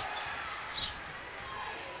one.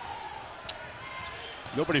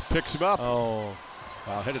 Nobody picks him up. Oh.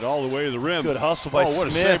 Wow, headed all the way to the rim. Good hustle by Smith. What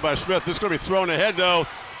a save by Smith. This is going to be thrown ahead, though,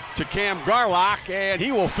 to Cam Garlock, and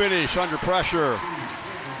he will finish under pressure.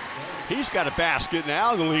 He's got a basket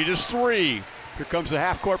now. The lead is 3. Here comes the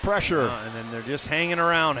half-court pressure. And then they're just hanging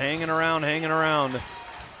around.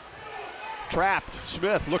 Trapped.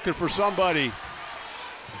 Smith looking for somebody.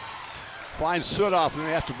 Finds Sunoff, and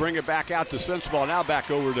they have to bring it back out to Spencerville. Now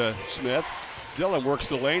back over to Smith. Dylan works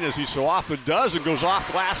the lane as he so often does and goes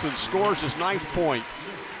off glass and scores his 9th point.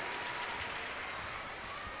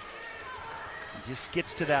 Just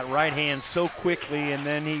gets to that right hand so quickly, and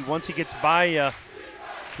then once he gets by you,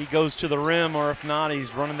 he goes to the rim, or if not,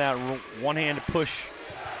 he's running that one-handed push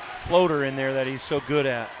floater in there that he's so good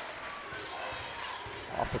at.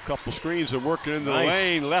 Off a couple screens and working in the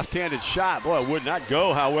lane. Left-handed shot. Boy, it would not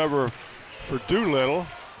go. However, for Doolittle.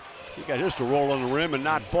 He got his to roll on the rim and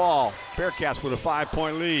not fall. Bearcats with a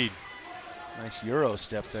 5-point lead. Nice Euro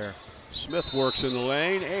step there. Smith works in the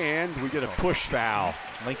lane, and we get a push foul.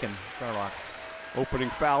 Lincoln Garlock. Opening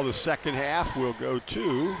foul the second half will go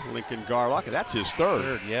to Lincoln Garlock, and that's his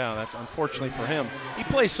third. Yeah, that's unfortunately for him. He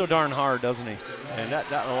plays so darn hard, doesn't he? And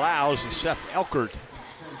that allows Seth Elkert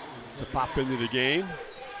to pop into the game.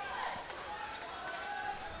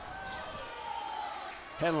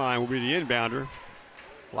 Henline will be the inbounder.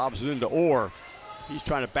 Lobs it into Orr. He's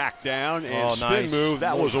trying to back down and spin nice move.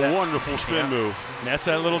 That was a wonderful spin move. And that's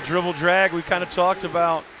that little dribble drag we kind of talked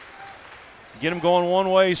about. Get him going one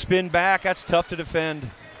way, spin back. That's tough to defend.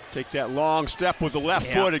 Take that long step with the left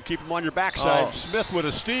foot and keep him on your backside. Smith with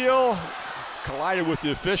a steal. Collided with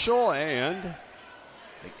the official, and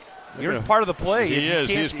you're part of the play. He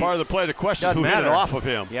is part of the play. The question is who hit it off of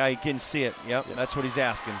him. Yeah, he can see it. Yep, that's what he's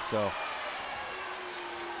asking. So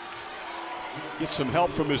get some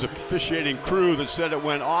help from his officiating crew that said it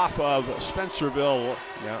went off of Spencerville.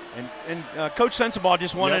 Yeah, and Coach Sensabaugh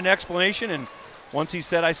just wanted an explanation, and once he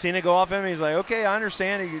said I seen it go off him, he's like, okay, I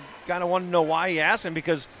understand. He kind of wanted to know why he asked him,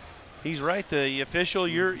 because he's right. The official,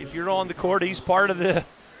 if you're on the court, he's part of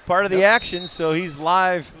the action, so he's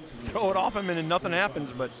live. Throw it off him, and then nothing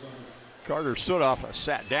happens. But Carter Sudoff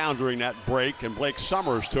sat down during that break, and Blake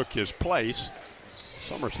Summers took his place.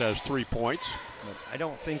 Summers has 3 points. But I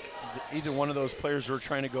don't think either one of those players were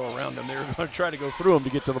trying to go around him. They were going to try to go through him to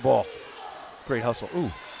get to the ball. Great hustle.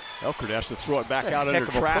 Ooh. Elkert has to throw it back out under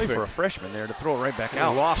traffic. Play for a freshman there to throw it right back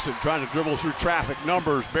out. Lost it trying to dribble through traffic.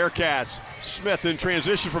 Numbers, Bearcats. Smith in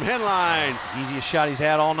transition from Henline. Easiest shot he's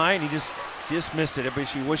had all night, and he just missed it.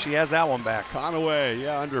 I wish he has that one back. Conaway,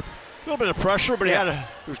 under a little bit of pressure, but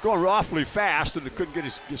he was going awfully fast, and he couldn't get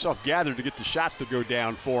himself gathered to get the shot to go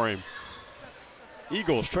down for him.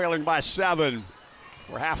 Eagles trailing by 7.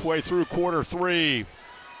 We're halfway through quarter 3.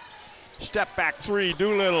 Step back 3,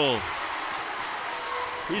 Doolittle.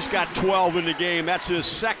 He's got 12 in the game. That's his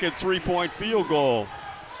second 3-point field goal.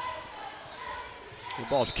 The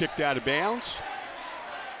ball's kicked out of bounds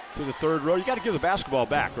to the third row. You got to give the basketball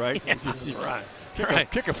back, right? Yeah, right.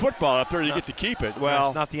 Kick a football up there, you get to keep it. Well,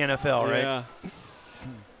 it's not the NFL, right? Yeah.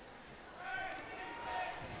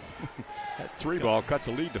 That 3 ball cut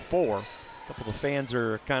the lead to 4. A couple of the fans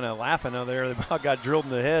are kind of laughing out there. They about got drilled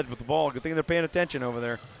in the head with the ball. Good thing they're paying attention over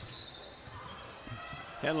there.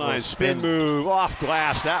 Henline spin move off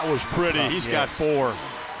glass. That was pretty. He's got 4.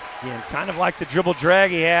 Yeah, kind of like the dribble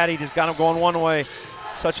drag he had. He just got him going one way.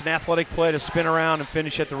 Such an athletic play to spin around and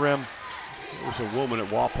finish at the rim. There was a woman at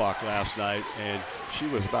Wapak last night, and she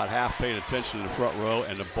was about half paying attention in the front row,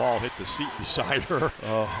 and the ball hit the seat beside her,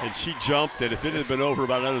 and she jumped, and if it had been over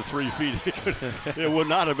about another 3 feet, it would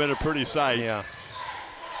not have been a pretty sight. Yeah.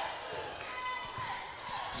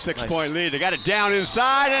 6-point lead. They got it down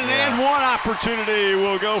inside, and then one opportunity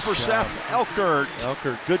will go for Seth Elkert.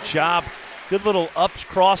 Elkert, good job. Good little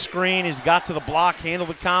cross screen. He's got to the block, handled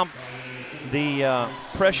the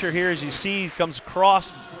pressure here, as you see, comes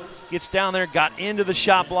across, gets down there, got into the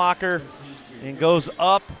shot blocker, and goes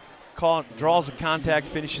up, draws the contact,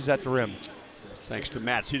 finishes at the rim. Thanks to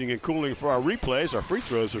Matt's Heating and Cooling for our replays. Our free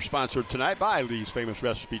throws are sponsored tonight by Lee's Famous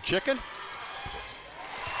Recipe Chicken.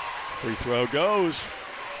 Free throw goes.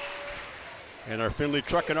 And our Finley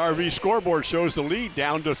Truck and RV scoreboard shows the lead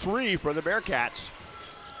down to 3 for the Bearcats.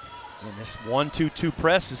 And this 1-2-2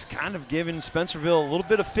 press is kind of giving Spencerville a little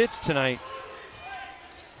bit of fits tonight.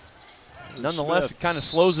 Nonetheless, Smith. It kind of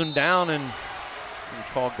slows him down, and we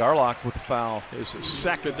call Garlock with the foul. His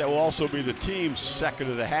second. That will also be the team's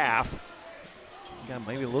second of the half. Got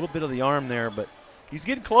maybe a little bit of the arm there, but he's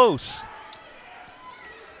getting close.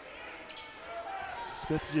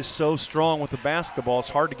 Smith is just so strong with the basketball, it's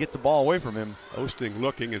hard to get the ball away from him. Osting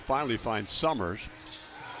looking and finally finds Summers.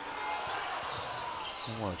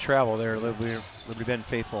 I want to travel there, Liberty-Benton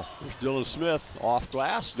faithful. There's Dylan Smith off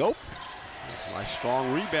glass. Nope. Nice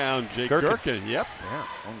strong rebound, Jake Gherkin. Yep. Yeah,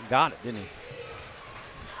 got it, didn't he?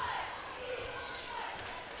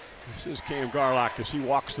 This is Cam Garlock as he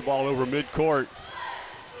walks the ball over midcourt.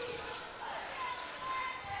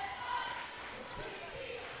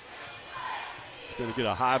 He's going to get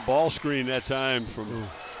a high ball screen that time from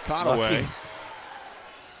Conaway.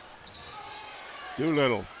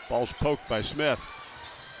 Doolittle. Ball's poked by Smith.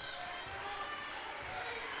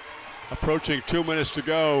 Approaching 2 minutes to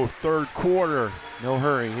go, third quarter. No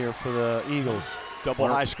hurry here for the Eagles. Double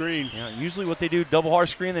high screen. Yeah, usually what they do, double high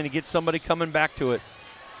screen, then you get somebody coming back to it.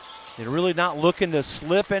 They're really not looking to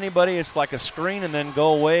slip anybody. It's like a screen and then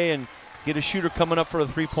go away and get a shooter coming up for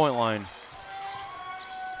the 3-point line.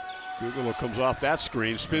 Doolittle comes off that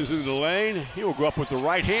screen, spins into the lane. He will go up with the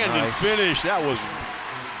right hand and finish. That was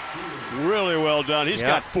really well done. He's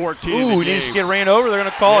got 14 in the game. He needs to get ran over. They're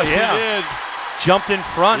going to call it. He did. Jumped in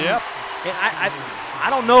front. Yep. And I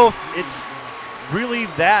don't know if it's really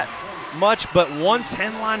that much, but once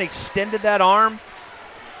Henline extended that arm,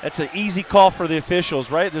 that's an easy call for the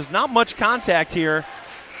officials, right? There's not much contact here.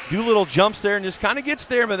 Doolittle jumps there and just kind of gets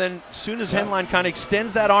there, but then as soon as Henline kind of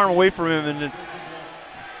extends that arm away from him, and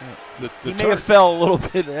he may have fell a little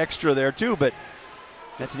bit extra there too, but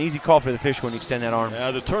that's an easy call for the official when you extend that arm.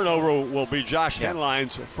 The turnover will be Josh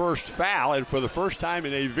Henline's first foul, and for the first time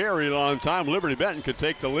in a very long time, Liberty-Benton could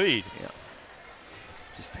take the lead. Yeah.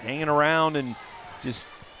 Just hanging around and just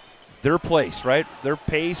their place, right? Their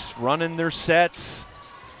pace, running their sets,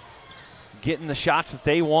 getting the shots that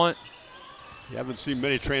they want. You haven't seen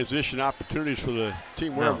many transition opportunities for the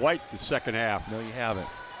team wearing white the second half. No, you haven't.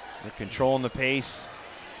 They're controlling the pace,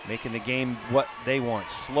 making the game what they want.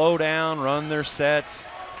 Slow down, run their sets.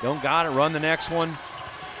 Don't got it, run the next one.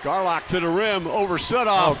 Garlock to the rim over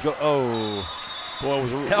Sudoff. Boy,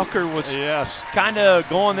 Elker was kind of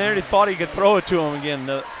going there. He thought he could throw it to him again.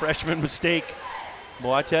 The freshman mistake.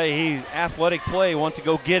 Boy, I tell you, he athletic play, want to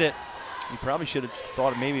go get it. He probably should have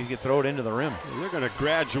thought maybe he could throw it into the rim. They're going to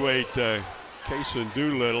graduate Kaysen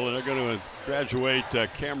Doolittle, and they're going to graduate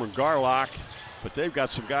Cameron Garlock. But they've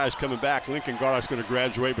got some guys coming back. Lincoln Garlock's going to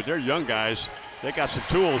graduate, but they're young guys. They got some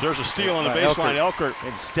tools. There's a steal on the baseline. Elkert.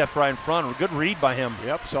 He stepped right in front. A good read by him.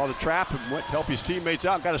 Yep, saw the trap and went to help his teammates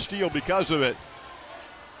out. Got a steal because of it.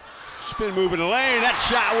 Spin move in the lane. That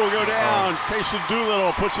shot will go down. Kaysen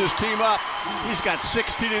Doolittle puts his team up. He's got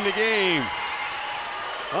 16 in the game.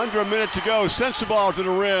 Under a minute to go. Sensaball to the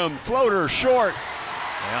rim. Floater short.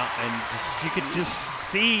 Yeah, and you could just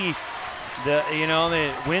see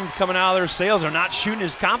the wind coming out of their sails. They're not shooting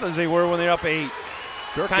as confident as they were when they're up 8.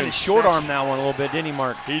 Kind of short-armed that one a little bit, didn't he,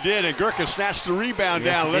 Mark? He did, and Gurkin snatched the rebound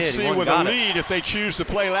down. Let's see with a lead if they choose to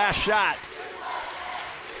play last shot.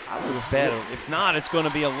 I would have bet if not, it's going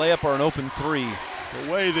to be a layup or an open 3.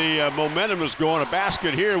 The way the momentum is going, a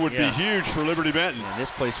basket here would be huge for Liberty-Benton. And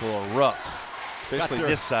this place will erupt, especially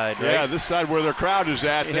this side, right? Yeah, this side where their crowd is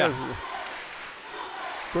at. Yeah.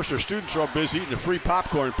 Of course, their students are busy eating the free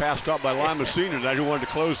popcorn passed out by Lima Senior tonight who wanted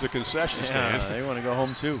to close the concession stand. They want to go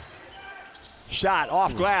home too. Shot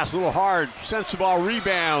off glass, a little hard. Sensaball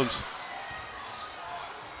rebounds.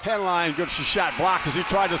 Henline gets the shot blocked as he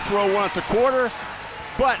tried to throw one at the quarter.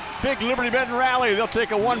 But big Liberty-Benton rally. They'll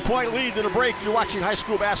take a 1-point lead to the break. You're watching high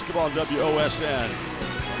school basketball on WOSN.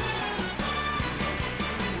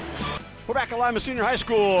 We're back at Lima Senior High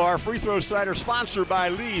School. Our free throws tonight are sponsored by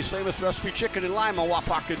Lee's Famous Recipe Chicken in Lima,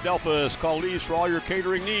 Wapak, and Delphus. Call Lee's for all your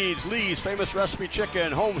catering needs. Lee's Famous Recipe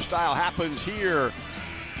Chicken, home style, happens here.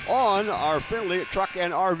 On our Finley Truck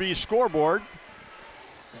and RV scoreboard,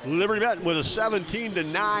 Liberty-Benton with a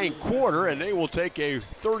 17-9 quarter, and they will take a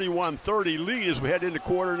 31-30 lead as we head into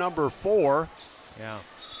quarter number 4. Yeah,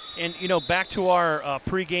 and back to our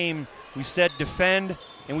pregame, we said defend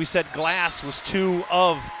and we said glass was 2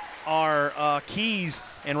 of our keys,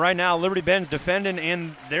 and right now Liberty-Benton's defending,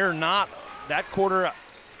 and they're not. That quarter,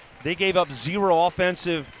 they gave up 0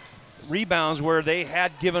 offensive rebounds where they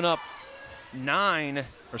had given up 9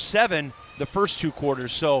 or 7 the first 2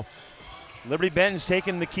 quarters. So Liberty-Benton's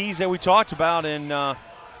taking the keys that we talked about and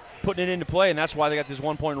putting it into play, and that's why they got this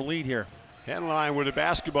 1-point lead here. Henline with the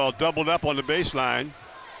basketball doubled up on the baseline.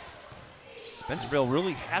 Spencerville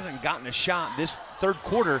really hasn't gotten a shot this third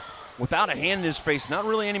quarter without a hand in his face. Not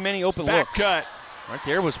really many open back looks. Cut. Right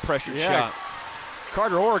there was a pressured shot.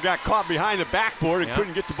 Carter Orr got caught behind the backboard and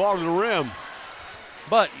couldn't get the ball to the rim.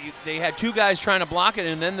 But they had 2 guys trying to block it,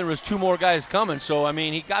 and then there was 2 more guys coming. So, I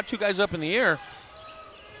mean, he got 2 guys up in the air.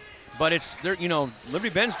 But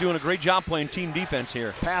Liberty-Benton's doing a great job playing team defense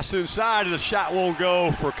here. Pass inside, and the shot won't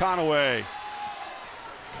go for Conaway.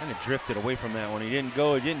 Kind of drifted away from that one. He didn't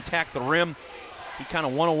go. He didn't tack the rim. He kind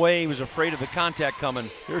of went away. He was afraid of the contact coming.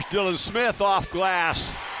 Here's Dylan Smith off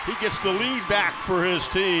glass. He gets the lead back for his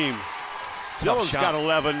team. Dylan's got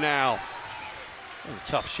 11 now. That was a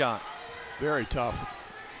tough shot. Very tough.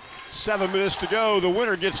 7 minutes to go. The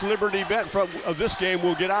winner gets Liberty-Benton of this game.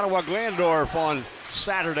 Will get Ottawa Glandorf on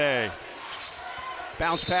Saturday.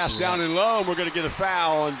 Bounce pass down and low, and we're going to get a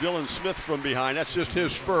foul on Dylan Smith from behind. That's just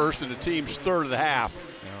his first and the team's third of the half.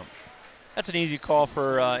 Yeah. That's an easy call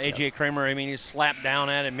for A.J. Kramer. I mean, he slapped down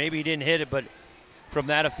at it. Maybe he didn't hit it, but from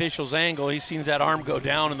that official's angle, he sees that arm go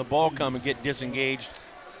down and the ball come and get disengaged.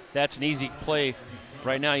 That's an easy play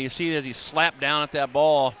right now. You see as he slapped down at that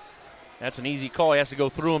ball, that's an easy call. He has to go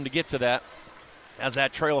through him to get to that. as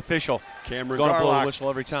that trail official. Cameron going to blow the Garlock. whistle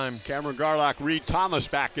every time. Cameron Garlock, Reed Thomas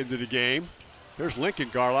back into the game. There's Lincoln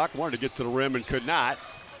Garlock, wanted to get to the rim and could not.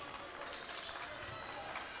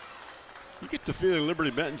 You get the feeling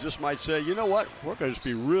Liberty-Benton just might say, you know what, we're going to just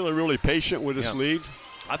be really, really patient with this lead.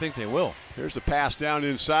 I think they will. Here's the pass down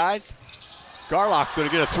inside. Garlock's going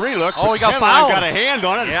to get a 3 look. Oh, he got fouled. Got a hand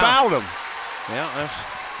on it and fouled him. Yeah, that's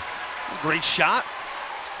a great shot.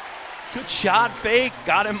 Good shot, fake,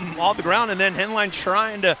 got him off the ground, and then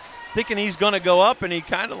Henline thinking he's going to go up, and he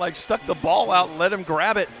kind of like stuck the ball out and let him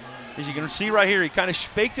grab it. As you can see right here, he kind of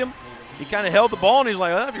faked him. He kind of held the ball, and he's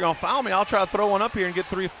like, if you're going to foul me, I'll try to throw one up here and get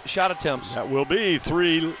 3 shot attempts. That will be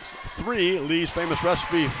three Lee's famous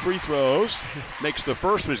recipe free throws. Makes the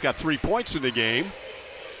first one. He's got 3 points in the game.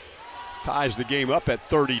 Ties the game up at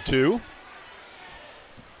 32.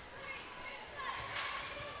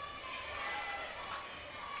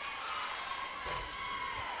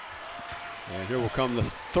 And here will come the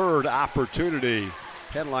third opportunity.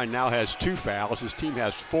 Henline now has 2 fouls. His team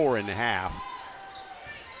has 4.5.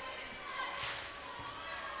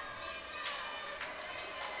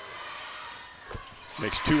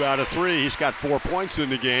 Makes 2 out of 3. He's got 4 points in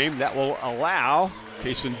the game. That will allow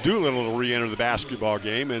Kason Doolittle to re-enter the basketball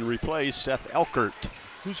game and replace Seth Elkert,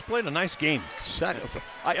 who's played a nice game.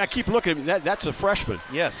 I keep looking at that's a freshman.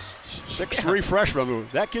 Yes. 6'3" freshman.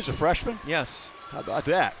 That kid's a freshman? Yes. How about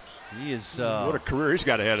that? He is. What a career he's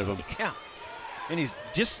got ahead of him. Yeah. And he's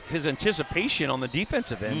just his anticipation on the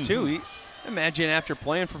defensive end, too. Imagine after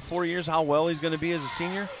playing for 4 years how well he's going to be as a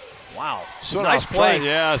senior. Wow. So nice play.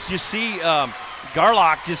 Yes. You see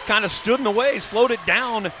Garlock just kind of stood in the way, slowed it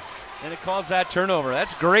down, and it caused that turnover.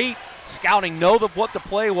 That's great scouting. Know what the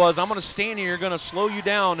play was. I'm going to stand here, going to slow you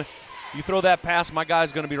down. You throw that pass, my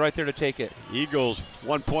guy's going to be right there to take it. Eagles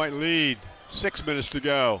 1 point lead, 6 minutes to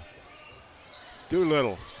go.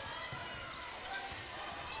 Doolittle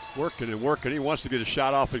working and working. He wants to get a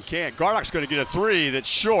shot off and can't. Garlock's going to get a 3 that's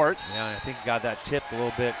short. Yeah, I think he got that tipped a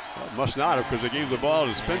little bit. Well, must not have, because they gave the ball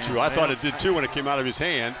to Spencerville. I thought it did too when it came out of his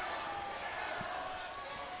hand.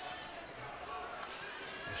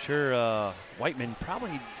 I'm sure Whiteman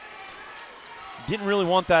probably didn't really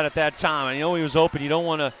want that at that time. I know he was open. You don't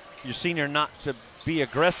want your senior not to be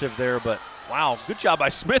aggressive there, but wow, good job by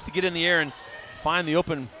Smith to get in the air and find the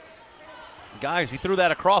open guys. He threw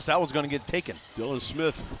that across. That was going to get taken. Dylan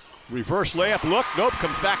Smith, reverse layup. Look, nope,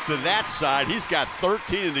 comes back to that side. He's got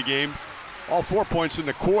 13 in the game. All 4 points in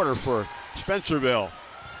the quarter for Spencerville.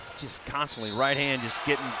 Just constantly right hand, just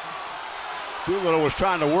getting. Doolittle was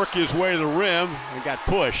trying to work his way to the rim and got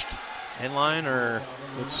pushed. Henline or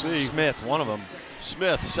let's see. Smith, one of them.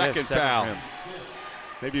 Smith, second foul.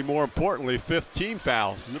 Maybe more importantly, 5th team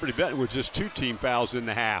foul. Liberty-Benton with just 2 team fouls in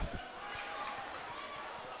the half.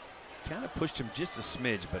 Kind of pushed him just a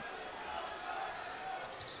smidge, but.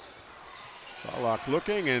 Garlock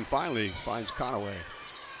looking and finally finds Conaway.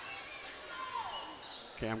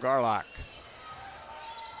 Cam Garlock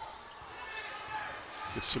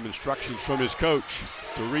gets some instructions from his coach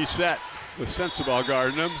to reset with Sensabaugh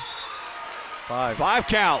guarding him. 5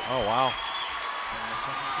 count. Oh, wow.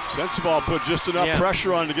 Sensabaugh put just enough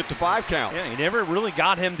pressure on to get the 5 count. Yeah, he never really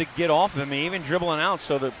got him to get off of him, even dribbling out,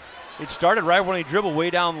 so that it started right when he dribbled way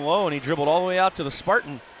down low, and he dribbled all the way out to the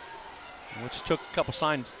Spartan, which took a couple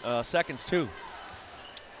seconds too.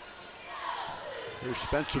 Here's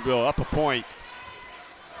Spencerville up a point.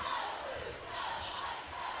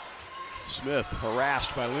 Smith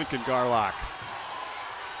harassed by Lincoln Garlock.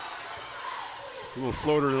 A little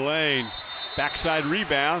floater to the lane. Backside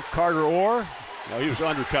rebound. Carter Orr. No, he was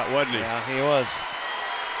undercut, wasn't he? Yeah, he was.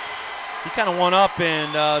 He kind of went up,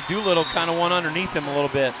 and Doolittle kind of went underneath him a little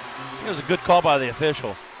bit. It was a good call by the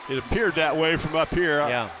officials. It appeared that way from up here.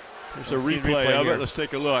 Yeah. There's a replay of it. Let's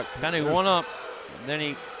take a look. Kind of went up, and then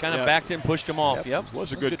he kind of backed him, pushed him off. Yep.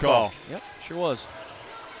 Was a good call. Yep, sure was.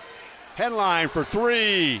 Henline for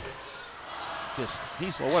 3.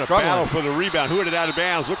 He's what struggling. A battle for the rebound. Who hit it out of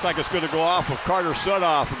bounds? Looked like it's going to go off of Carter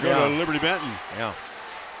Sudoff and go to Liberty-Benton. Yeah.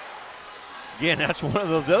 Again, that's one of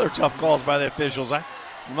those other tough calls by the officials.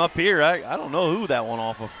 I'm up here. I don't know who that one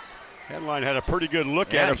off of. Henline had a pretty good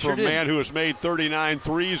look at it for a man who has made 39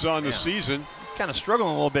 threes on the season. He's kind of struggling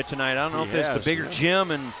a little bit tonight. I don't know if it's the bigger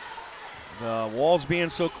gym and the walls being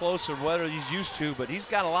so close or whether he's used to, but he's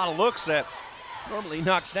got a lot of looks that normally he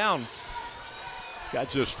knocks down. He's got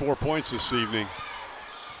just 4 points this evening.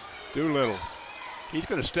 Doolittle. He's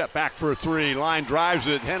going to step back for a 3. Line drives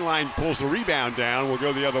it. Henline pulls the rebound down. Will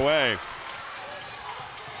go the other way.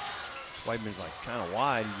 Whiteman's like kind of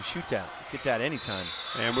wide. You can shoot that. Get that anytime.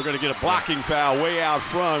 And we're going to get a blocking foul way out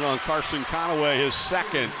front on Carson Conaway, his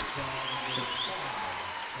second.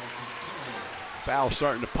 Fouls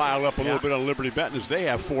starting to pile up a little bit on Liberty-Benton as they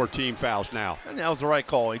have 4 team fouls now. And that was the right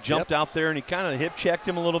call. He jumped out there and he kind of hip checked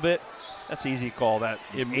him a little bit. That's an easy call. That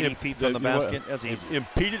 80 feet from the basket. That's easy.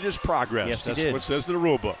 Impeded his progress. Yes, That's he did. what it says in the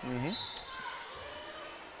rule book.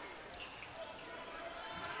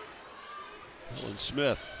 Owen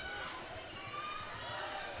Smith.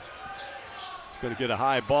 He's going to get a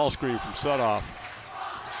high ball screen from Sudoff.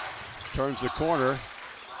 Turns the corner.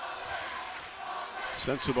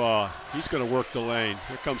 Sensabaugh, he's going to work the lane.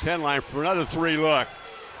 Here comes Henline for another 3 look.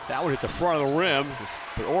 That one hit the front of the rim,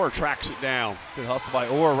 but Orr tracks it down. Good hustle by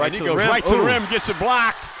Orr right to the rim. He goes right to the rim, gets it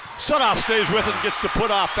blocked. Sudoff stays with it and gets the put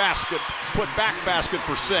back basket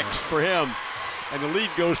for 6 for him. And the lead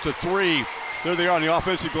goes to 3. There they are on the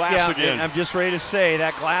offensive glass again. I'm just ready to say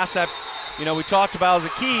that glass that we talked about as a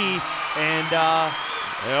key. And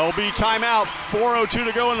LB timeout, 4:02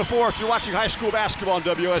 to go in the 4th. You're watching high school basketball on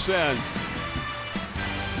WSN.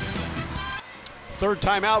 Third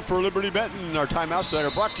timeout for Liberty-Benton. Our timeouts tonight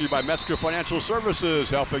are brought to you by Metzger Financial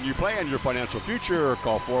Services, helping you plan your financial future.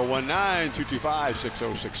 Call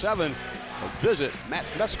 419-225-6067 or visit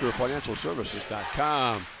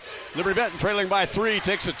MetzgerFinancialServices.com. Liberty-Benton trailing by 3,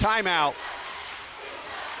 takes a timeout.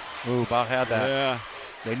 Ooh, about had that. Yeah.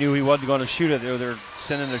 They knew he wasn't going to shoot it. They're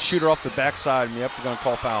sending a shooter off the backside, and they're going to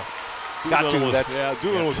call foul.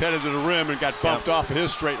 Doolittle was headed to the rim and got bumped off of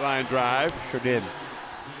his straight line drive. Sure did.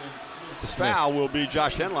 The foul will be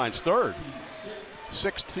Josh Henline's 3rd.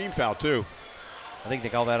 6th team foul, too. I think they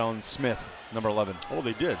called that on Smith, number 11. Oh,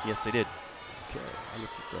 they did? Yes, they did. Okay, I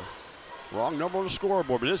looked at the wrong number on the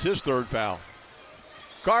scoreboard, but it's his 3rd foul.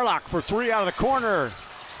 Garlock for 3 out of the corner.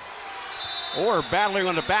 Or battling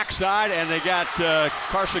on the backside, and they got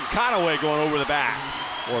Carson Conaway going over the back,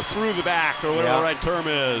 or through the back, or whatever the right term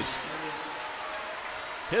is.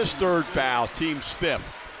 His 3rd foul, team's 5th.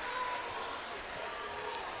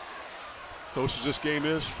 Close as this game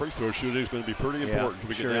is, free throw shooting is going to be pretty important as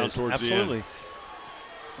we get down towards the end.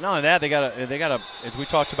 Not only that, they got a. As we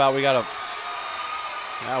talked about, we got a.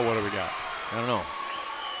 Now what do we got? I don't know.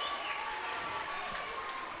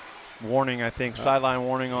 Warning, I think, sideline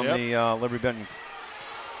warning on the Liberty-Benton.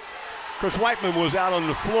 Chris Whiteman was out on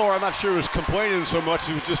the floor. I'm not sure he was complaining so much.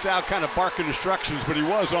 He was just out kind of barking instructions, but he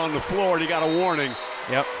was on the floor and he got a warning.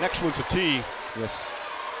 Yep. Next one's a tee. Yes.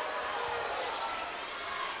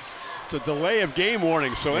 It's a delay of game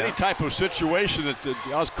warning, so any type of situation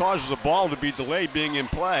that causes a ball to be delayed being in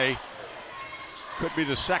play could be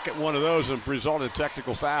the second one of those and result in a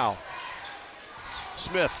technical foul.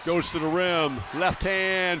 Smith goes to the rim, left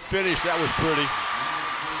hand finish. That was pretty.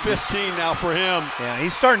 15 now for him. Yeah,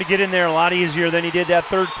 he's starting to get in there a lot easier than he did that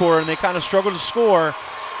 3rd quarter, and they kind of struggled to score.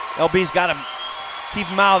 LB's got to keep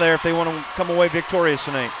them out of there if they want to come away victorious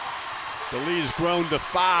tonight. The lead has grown to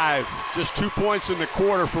 5. Just 2 points in the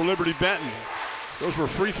quarter for Liberty-Benton. Those were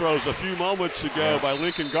free throws a few moments ago by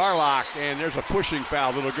Lincoln Garlock, and there's a pushing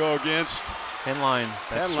foul that'll go against Henline.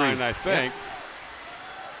 Henline, I think. Yep.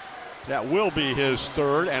 That will be his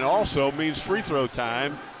 3rd, and also means free throw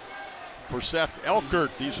time for Seth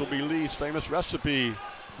Elkert. These will be Lee's famous recipe.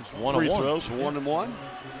 Free throws, 1-1.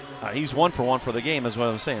 He's 1 for 1 for the game, is what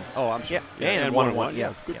I'm saying. Oh, I'm sorry. Yeah, and 1-1.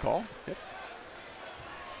 Yeah, good call. Yep.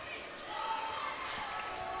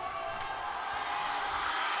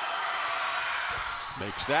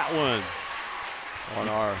 Makes that one on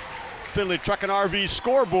our Finley Truck and RV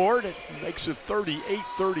scoreboard. It makes it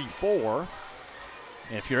 38-34.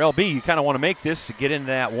 And if you're LB, you kind of want to make this to get into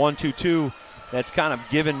that 1-2-2 that's kind of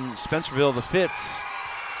given Spencerville the fits.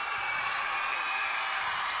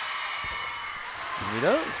 And he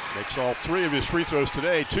does. Makes all 3 of his free throws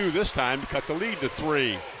today, 2 this time to cut the lead to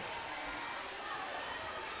 3.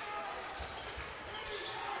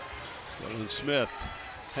 Dylan Smith,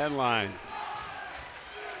 Henline.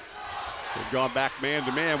 They've gone back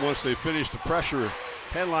man-to-man once they finish the pressure.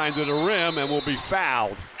 Henline to the rim and will be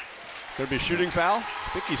fouled. Going to be a shooting foul? I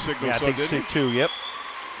think he signaled so, didn't he? 2, yep.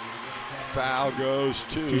 Foul goes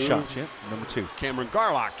to 2 shots, yep. Number 2. Cameron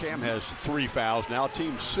Garlock. Cam has 3 fouls now.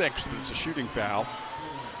 Team 6, but it's a shooting foul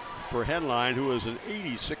for Henline, who is an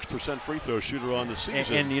 86% free throw shooter on the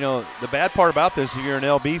season. And, you know, the bad part about this, if you're an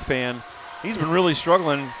LB fan, he's been really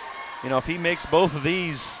struggling. You know, if he makes both of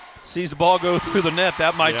these, sees the ball go through the net,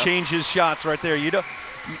 that might change his shots right there. You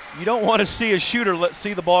don't want to see a shooter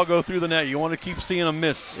see the ball go through the net. You want to keep seeing them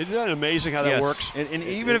miss. Isn't that amazing how that works? And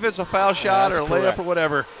even if it's a foul shot or a layup or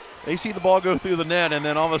whatever, they see the ball go through the net, and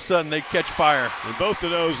then all of a sudden they catch fire. And both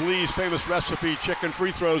of those Lee's famous recipe chicken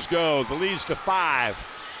free throws go. The lead's to 5.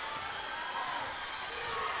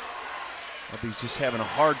 He's just having a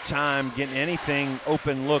hard time getting anything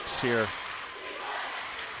open looks here.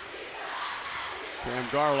 Cam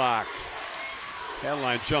Garlock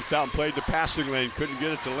Headline jumped out and played the passing lane. Couldn't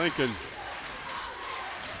get it to Lincoln.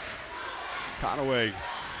 Conaway.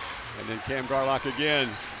 And then Cam Garlock again.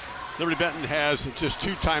 Liberty-Benton has just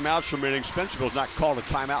 2 timeouts remaining. Spencerville's not called a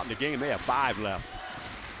timeout in the game. They have 5 left.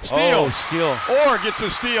 Steal. Oh, steal. Orr gets a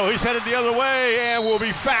steal. He's headed the other way and will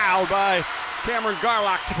be fouled by Cameron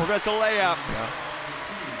Garlock to prevent the layup. Yeah.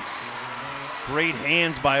 Great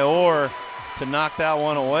hands by Orr to knock that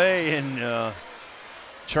one away, and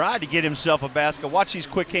tried to get himself a basket. Watch these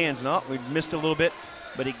quick hands. No, we missed a little bit,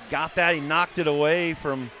 but he got that. He knocked it away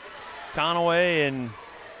from Conaway, and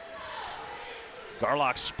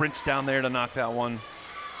Garlock sprints down there to knock that one.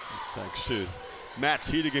 Thanks to Matt's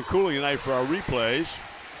heating and cooling tonight for our replays.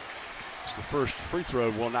 It's the first free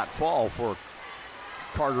throw will not fall for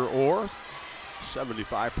Carter Orr.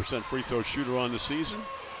 75% free throw shooter on the season.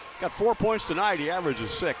 Got 4 points tonight. He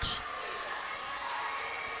averages 6.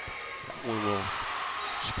 That one will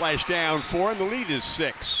splash down for him. The lead is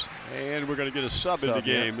 6. And we're going to get a sub in the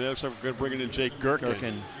game. Yeah. Looks like we're going to bring in Jake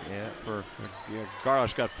Gherkin.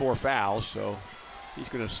 Garlock's got 4 fouls, so he's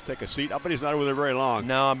going to take a seat. I bet he's not over there very long.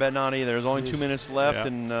 No, I bet not either. There's only 2 minutes left,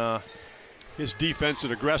 and his defense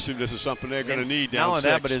and aggressiveness is something they're going to need down 6. Not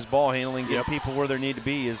only that, but his ball handling, getting people where they need to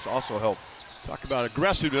be, is also helped. Talk about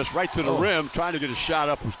aggressiveness right to the rim, trying to get a shot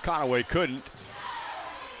up, which Conaway couldn't.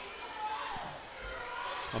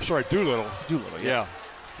 I'm sorry, Doolittle. Doolittle, yeah.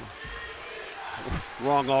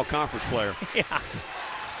 Wrong all-conference player. Yeah.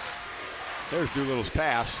 There's Doolittle's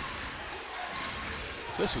pass.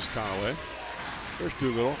 This is Conaway. There's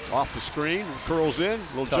Doolittle off the screen, curls in,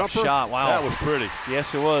 little Tough jumper. Shot, wow. That was pretty.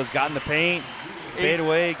 Yes, it was. Got in the paint, fade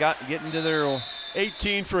away, get into their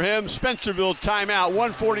 18 for him. Spencerville timeout.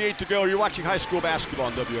 1:48 to go. You're watching high school basketball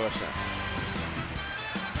on WSN.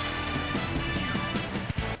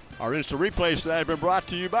 Our instant replays today have been brought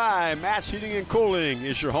to you by Matt's Heating and Cooling.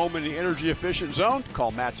 Is your home in the energy efficient zone?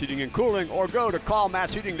 Call Matt's Heating and Cooling or go to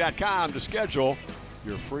callmattsheating.com to schedule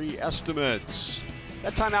your free estimates.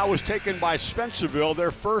 That timeout was taken by Spencerville,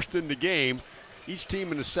 their first in the game. Each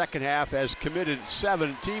team in the second half has committed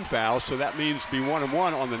 7 team fouls, so that means be 1-1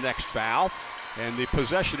 on the next foul. And the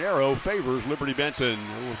possession arrow favors Liberty-Benton.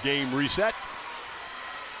 A little game reset.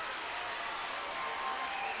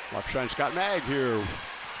 Mark Shine Scott Mag here.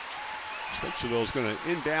 Spencerville's going to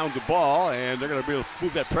inbound the ball, and they're going to be able to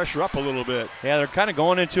move that pressure up a little bit. Yeah, they're kind of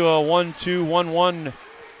going into a 1-2, 1-1.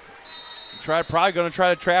 Probably going to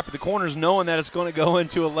try to trap at the corners, knowing that it's going to go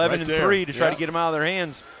into 11 and 3 to try to get them out of their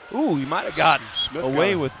hands. Ooh, he might have got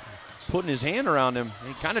away with putting his hand around him.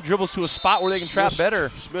 He kind of dribbles to a spot where they can trap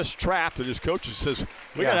better. Smith's trapped, and his coach says,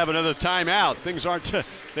 we got to have another timeout. Things aren't,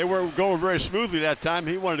 they weren't going very smoothly that time.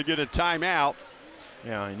 He wanted to get a timeout.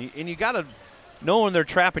 Yeah, and you got to, knowing they're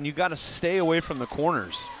trapping, you got to stay away from the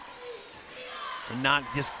corners. And not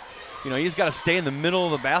just, he's got to stay in the middle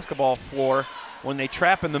of the basketball floor. When they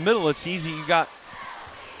trap in the middle, it's easy. You got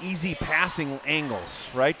easy passing angles,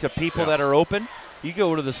 right, to people that are open. You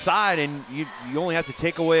go to the side, and you only have to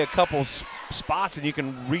take away a couple spots, and you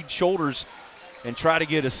can read shoulders and try to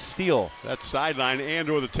get a steal. That sideline and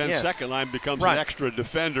or the 10-second line becomes an extra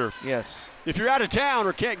defender. Yes. If you're out of town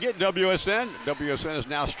or can't get WSN, WSN is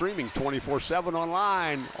now streaming 24/7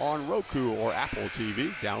 online on Roku or Apple TV.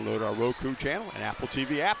 Download our Roku channel and Apple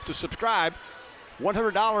TV app to subscribe.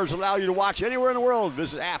 $100 allow you to watch anywhere in the world.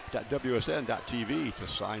 Visit app.wsn.tv to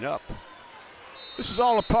sign up. This is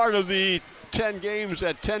all a part of the 10 games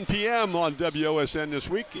at 10 p.m. on WSN this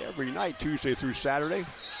week, every night, Tuesday through Saturday.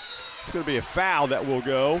 It's going to be a foul that will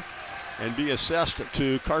go and be assessed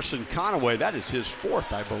to Carson Conaway. That is his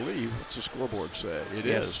 4th, I believe. What's the scoreboard say? It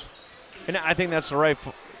is. And I think that's the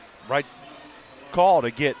right call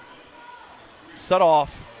to get set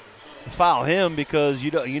off, foul him, because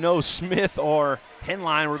Smith or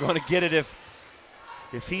Henline were going to get it if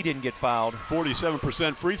he didn't get fouled.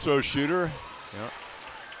 47% free throw shooter. Yep.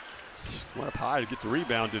 Went up high to get the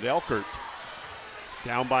rebound. Did Elkert.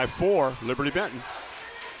 Down by 4, Liberty-Benton.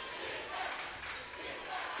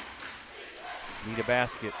 Need a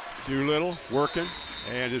basket. Doolittle working,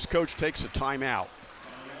 and his coach takes a timeout.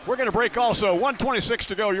 We're going to break also. 1:26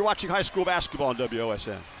 to go. You're watching high school basketball on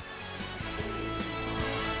WOSN.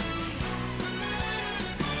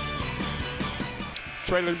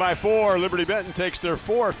 Trailing by 4, Liberty-Benton takes their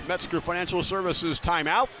 4th Metzger Financial Services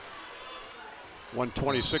timeout.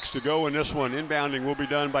 1:26 to go in this one. Inbounding will be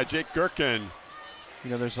done by Jake Gherkin.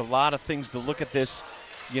 There's a lot of things to look at this.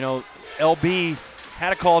 LB had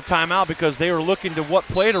to call a timeout because they were looking to what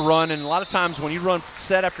play to run, and a lot of times when you run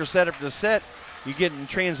set after set after set, you get in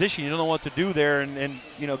transition. You don't know what to do there, and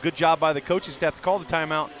good job by the coaching staff to call the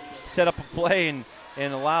timeout, set up a play, and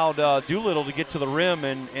and allowed Doolittle to get to the rim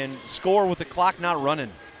and score with the clock not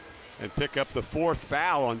running. And pick up the 4th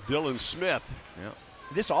foul on Dylan Smith. Yeah.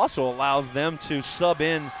 This also allows them to sub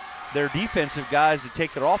in their defensive guys to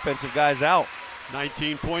take their offensive guys out.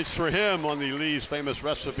 19 points for him on the Lee's famous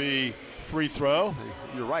recipe free throw.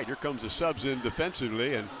 You're right, here comes the subs in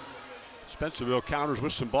defensively, and Spencerville counters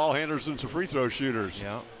with some ball handlers and some free throw shooters.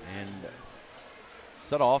 Yeah, and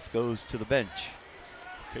Sutoff goes to the bench.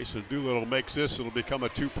 In case of Doolittle makes this, it'll become a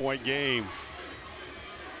 2-point game.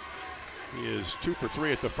 He is 2 for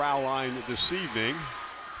 3 at the foul line this evening.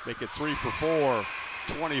 Make it 3 for 4,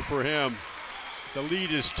 20 for him. The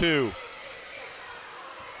lead is 2.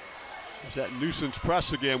 There's that nuisance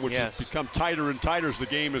press again, which has become tighter and tighter as the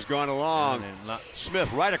game has gone along. Smith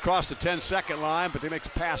right across the 10-second line, but they make a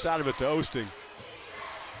pass out of it to Osting.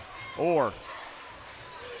 Orr.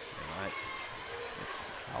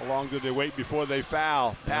 How long did they wait before they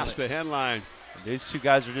foul? Pass to Henline. These two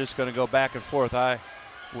guys are just going to go back and forth.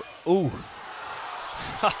 Ooh.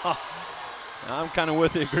 I'm kind of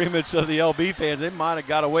with the agreements of the LB fans. They might have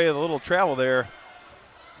got away with a little travel there.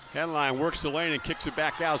 Henline works the lane and kicks it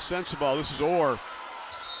back out. Sensabaugh. This is Orr,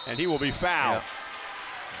 and he will be fouled.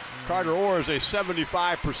 Yeah. Carter Orr is a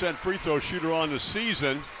 75% free throw shooter on the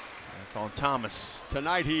season. That's on Thomas.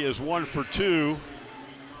 Tonight he is 1 for 2.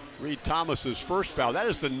 Reed Thomas's first foul. That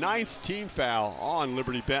is the 9th team foul on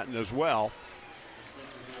Liberty-Benton as well.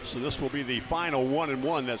 So this will be the final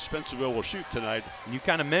 1-and-1 that Spencerville will shoot tonight. You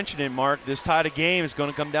kind of mentioned it, Mark. This tie of game is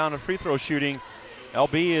going to come down to free throw shooting.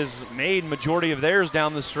 LB has made majority of theirs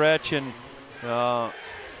down the stretch, and the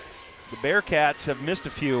Bearcats have missed a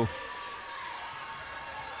few.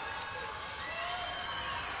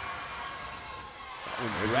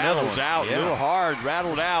 Rattles out, a little hard,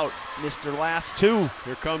 rattled out. Missed their last 2.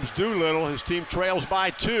 Here comes Doolittle. His team trails by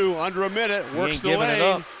 2, under a minute, works the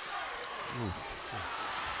lane.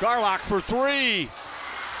 Garlock for 3.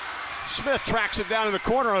 Smith tracks it down in the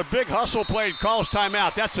corner on a big hustle play, calls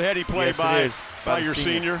timeout. That's a heady play by your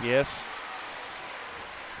senior. Yes.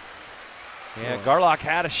 Yeah, Garlock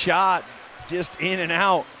had a shot just in and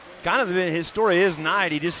out. Kind of his story is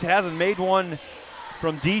night. He just hasn't made one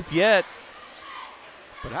from deep yet.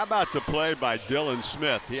 But how about the play by Dylan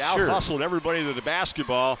Smith? He out-hustled everybody to the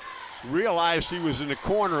basketball, realized he was in the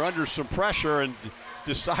corner under some pressure, and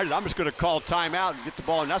decided, I'm just going to call timeout and get the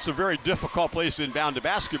ball. And that's a very difficult place to inbound the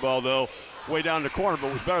basketball, though, way down the corner. But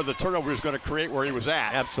it was better the turnover he was going to create where he was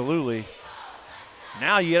at. Absolutely.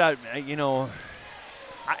 Now you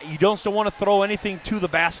don't still want to throw anything to the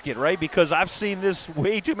basket, right? Because I've seen this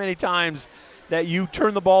way too many times that you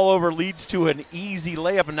turn the ball over, leads to an easy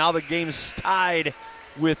layup, and now the game's tied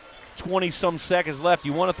with 20-some seconds left.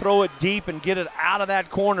 You want to throw it deep and get it out of that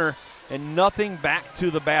corner and nothing back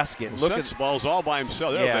to the basket. Look at the ball's all by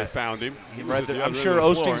himself. There they found him. Right there. I'm sure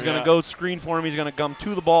Osting's going to go screen for him. He's going to come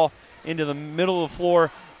to the ball into the middle of the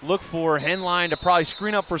floor, look for Henline to probably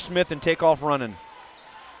screen up for Smith and take off running.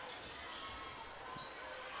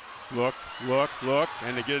 Look,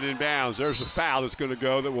 and they get it in bounds. There's a foul that's going to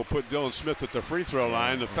go that will put Dylan Smith at the free throw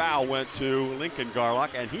line. The foul went to Lincoln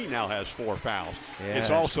Garlock, and he now has 4 fouls. Yeah. It's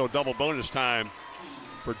also double bonus time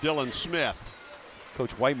for Dylan Smith.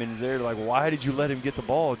 Coach Whiteman's there like, why did you let him get the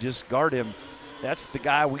ball? Just guard him. That's the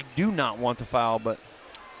guy we do not want to foul, but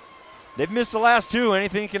they've missed the last 2.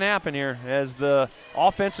 Anything can happen here as the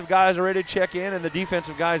offensive guys are ready to check in and the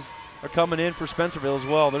defensive guys are coming in for Spencerville as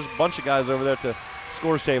well. There's a bunch of guys over there at the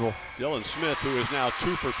scores table. Dylan Smith, who is now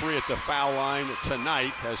 2 for 3 at the foul line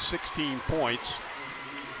tonight, has 16 points.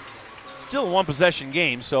 Still a 1-possession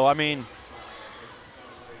game, so I mean,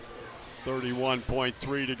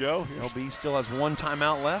 31.3 to go. LB still has 1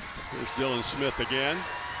 timeout left. Here's Dylan Smith again.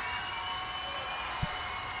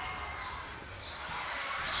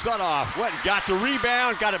 Sutoff went and got the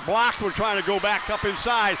rebound, got it blocked. We're trying to go back up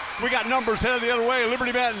inside. We got numbers headed the other way.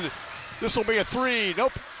 Liberty-Benton. This will be a 3.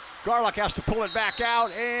 Nope. Garlock has to pull it back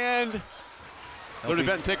out, and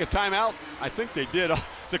Liberty-Benton take a timeout. I think they did.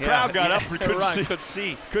 The crowd got up. We couldn't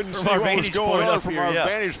see what was going on from our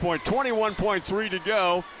vantage point. 21.3 to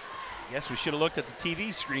go. Yes, we should have looked at the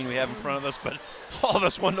TV screen we have in front of us, but all of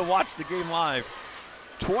us wanted to watch the game live.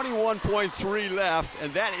 21.3 left,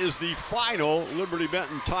 and that is the final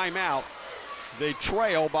Liberty-Benton timeout. They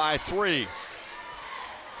trail by 3.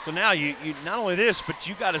 So now you not only this, but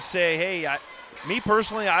you got to say, hey, me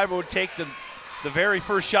personally, I would take the very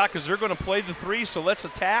first shot because they're going to play the 3, so let's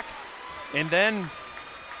attack. And then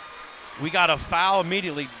we got to foul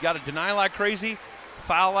immediately. Got to deny like crazy,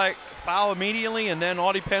 foul immediately, and then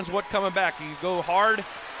all depends what coming back. You go hard,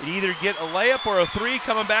 you either get a layup or a 3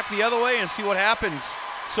 coming back the other way and see what happens.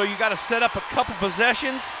 So you got to set up a couple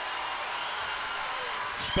possessions.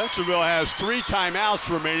 Spencerville has 3 timeouts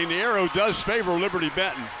remaining. The arrow does favor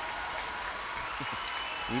Liberty-Benton.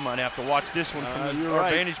 We might have to watch this one from our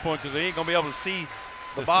right. vantage point because they ain't going to be able to see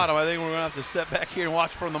the bottom. I think we're going to have to sit back here and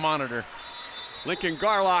watch from the monitor. Lincoln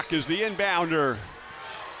Garlock is the inbounder.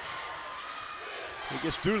 He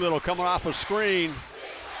gets Doolittle coming off a screen.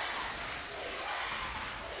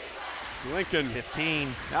 Lincoln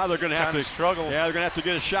 15. Now they're going to have to struggle. Yeah, they're going to have to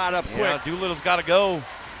get a shot up quick. Doolittle's got to go.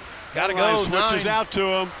 Got to go. Switches 9. out to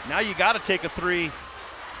him. Now you got to take a 3.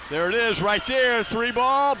 There it is right there. 3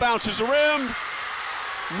 ball, bounces the rim.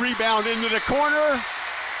 Rebound into the corner.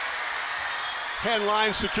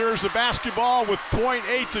 Henline secures the basketball with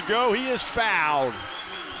 .8 to go. He is fouled.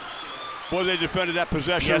 Boy, they defended that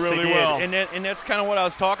possession really well. And that's kind of what I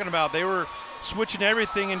was talking about. They were switching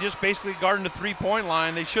everything and just basically guarding the 3-point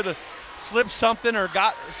line. They should have slipped something or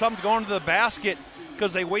got something going to the basket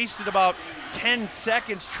because they wasted about 10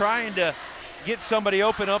 seconds trying to get somebody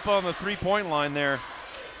open up on the 3-point line there.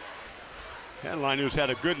 Henline, who's had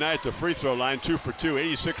a good night at the free throw line, 2 for 2,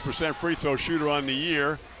 86% free throw shooter on the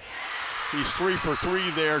year. He's 3 for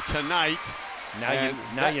 3 there tonight.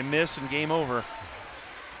 Now you miss and game over.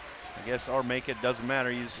 I guess, or make it, doesn't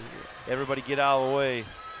matter. You just, everybody get out of the way.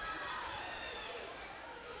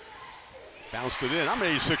 Bounced it in. I'm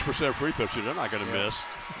an 86% free throw shooter. I'm not going to miss.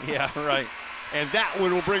 Yeah, right. And that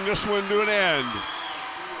one will bring this one to an end.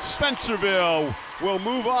 Spencerville will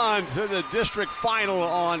move on to the district final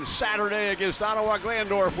on Saturday against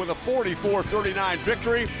Ottawa-Glandorf with a 44-39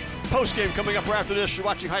 victory. Postgame coming up right after this. You're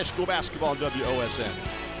watching high school basketball on WOSN.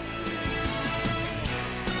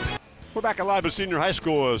 We're back at Liberty Senior High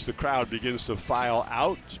School as the crowd begins to file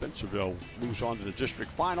out. Spencerville moves on to the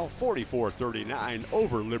district final, 44-39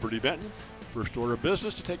 over Liberty-Benton. First order of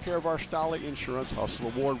business to take care of our Stolly Insurance Hustle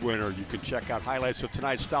Award winner. You can check out highlights of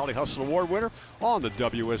tonight's Stolly Hustle Award winner on the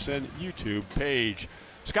WSN YouTube page.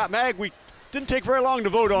 Scott Mag, we didn't take very long to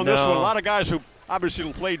vote on this one. A lot of guys who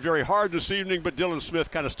obviously played very hard this evening, but Dylan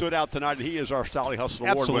Smith kind of stood out tonight, and he is our Stolly Hustle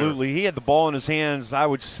Award winner. Absolutely. He had the ball in his hands, I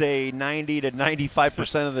would say, 90 to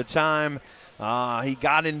 95% of the time. He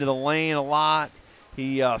got into the lane a lot.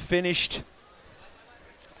 He finished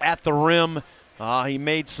at the rim. He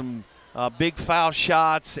made some big foul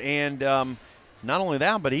shots, and not only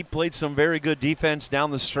that, but he played some very good defense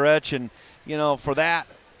down the stretch, and for that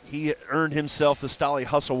he earned himself the Stolly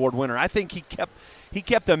Hustle Award winner. I think he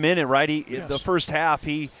kept them in it, right? Yes. The first half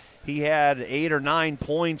he had 8 or 9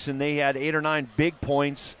 points, and they had 8 or 9 big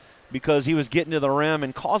points because he was getting to the rim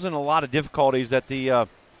and causing a lot of difficulties that the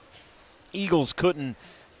Eagles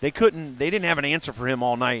they didn't have an answer for him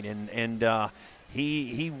all night, and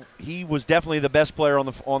he was definitely the best player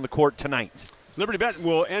on the court tonight. Liberty-Benton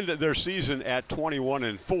will end their season at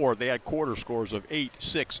 21-4. They had quarter scores of 8,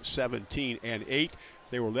 6, 17, and 8.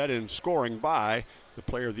 They were led in scoring by the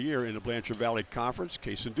Player of the Year in the Blanchard Valley Conference.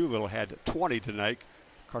 Cason Doolittle had 20 tonight.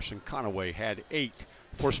 Carson Conaway had 8.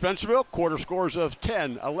 For Spencerville, quarter scores of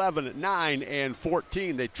 10, 11, 9, and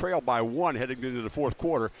 14. They trailed by 1 heading into the fourth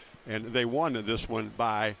quarter, and they won this one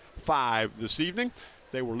by 5 this evening.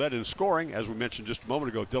 They were led in scoring, as we mentioned just a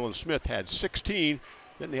moment ago. Dylan Smith had 16.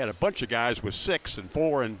 Then they had a bunch of guys with 6 and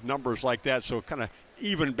 4 and numbers like that, so kind of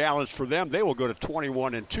even balance for them. They will go to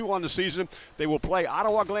 21-2 on the season. They will play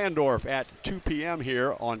Ottawa-Glandorf at 2 p.m.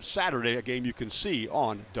 here on Saturday, a game you can see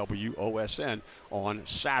on WOSN on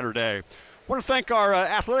Saturday. I want to thank our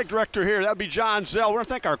athletic director here. That would be John Zell. I want to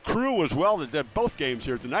thank our crew as well that did both games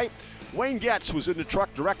here tonight. Wayne Getz was in the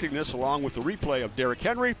truck directing this along with the replay of Derek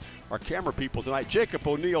Henry. Our camera people tonight, Jacob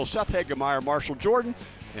O'Neill, Seth Hagemeyer, Marshall Jordan.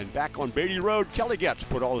 And back on Beatty Road, Kelly Getz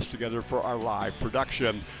put all this together for our live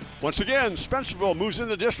production. Once again, Spencerville moves into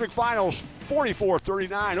the district finals,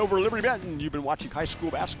 44-39 over Liberty-Benton. You've been watching high school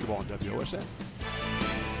basketball on WOSN.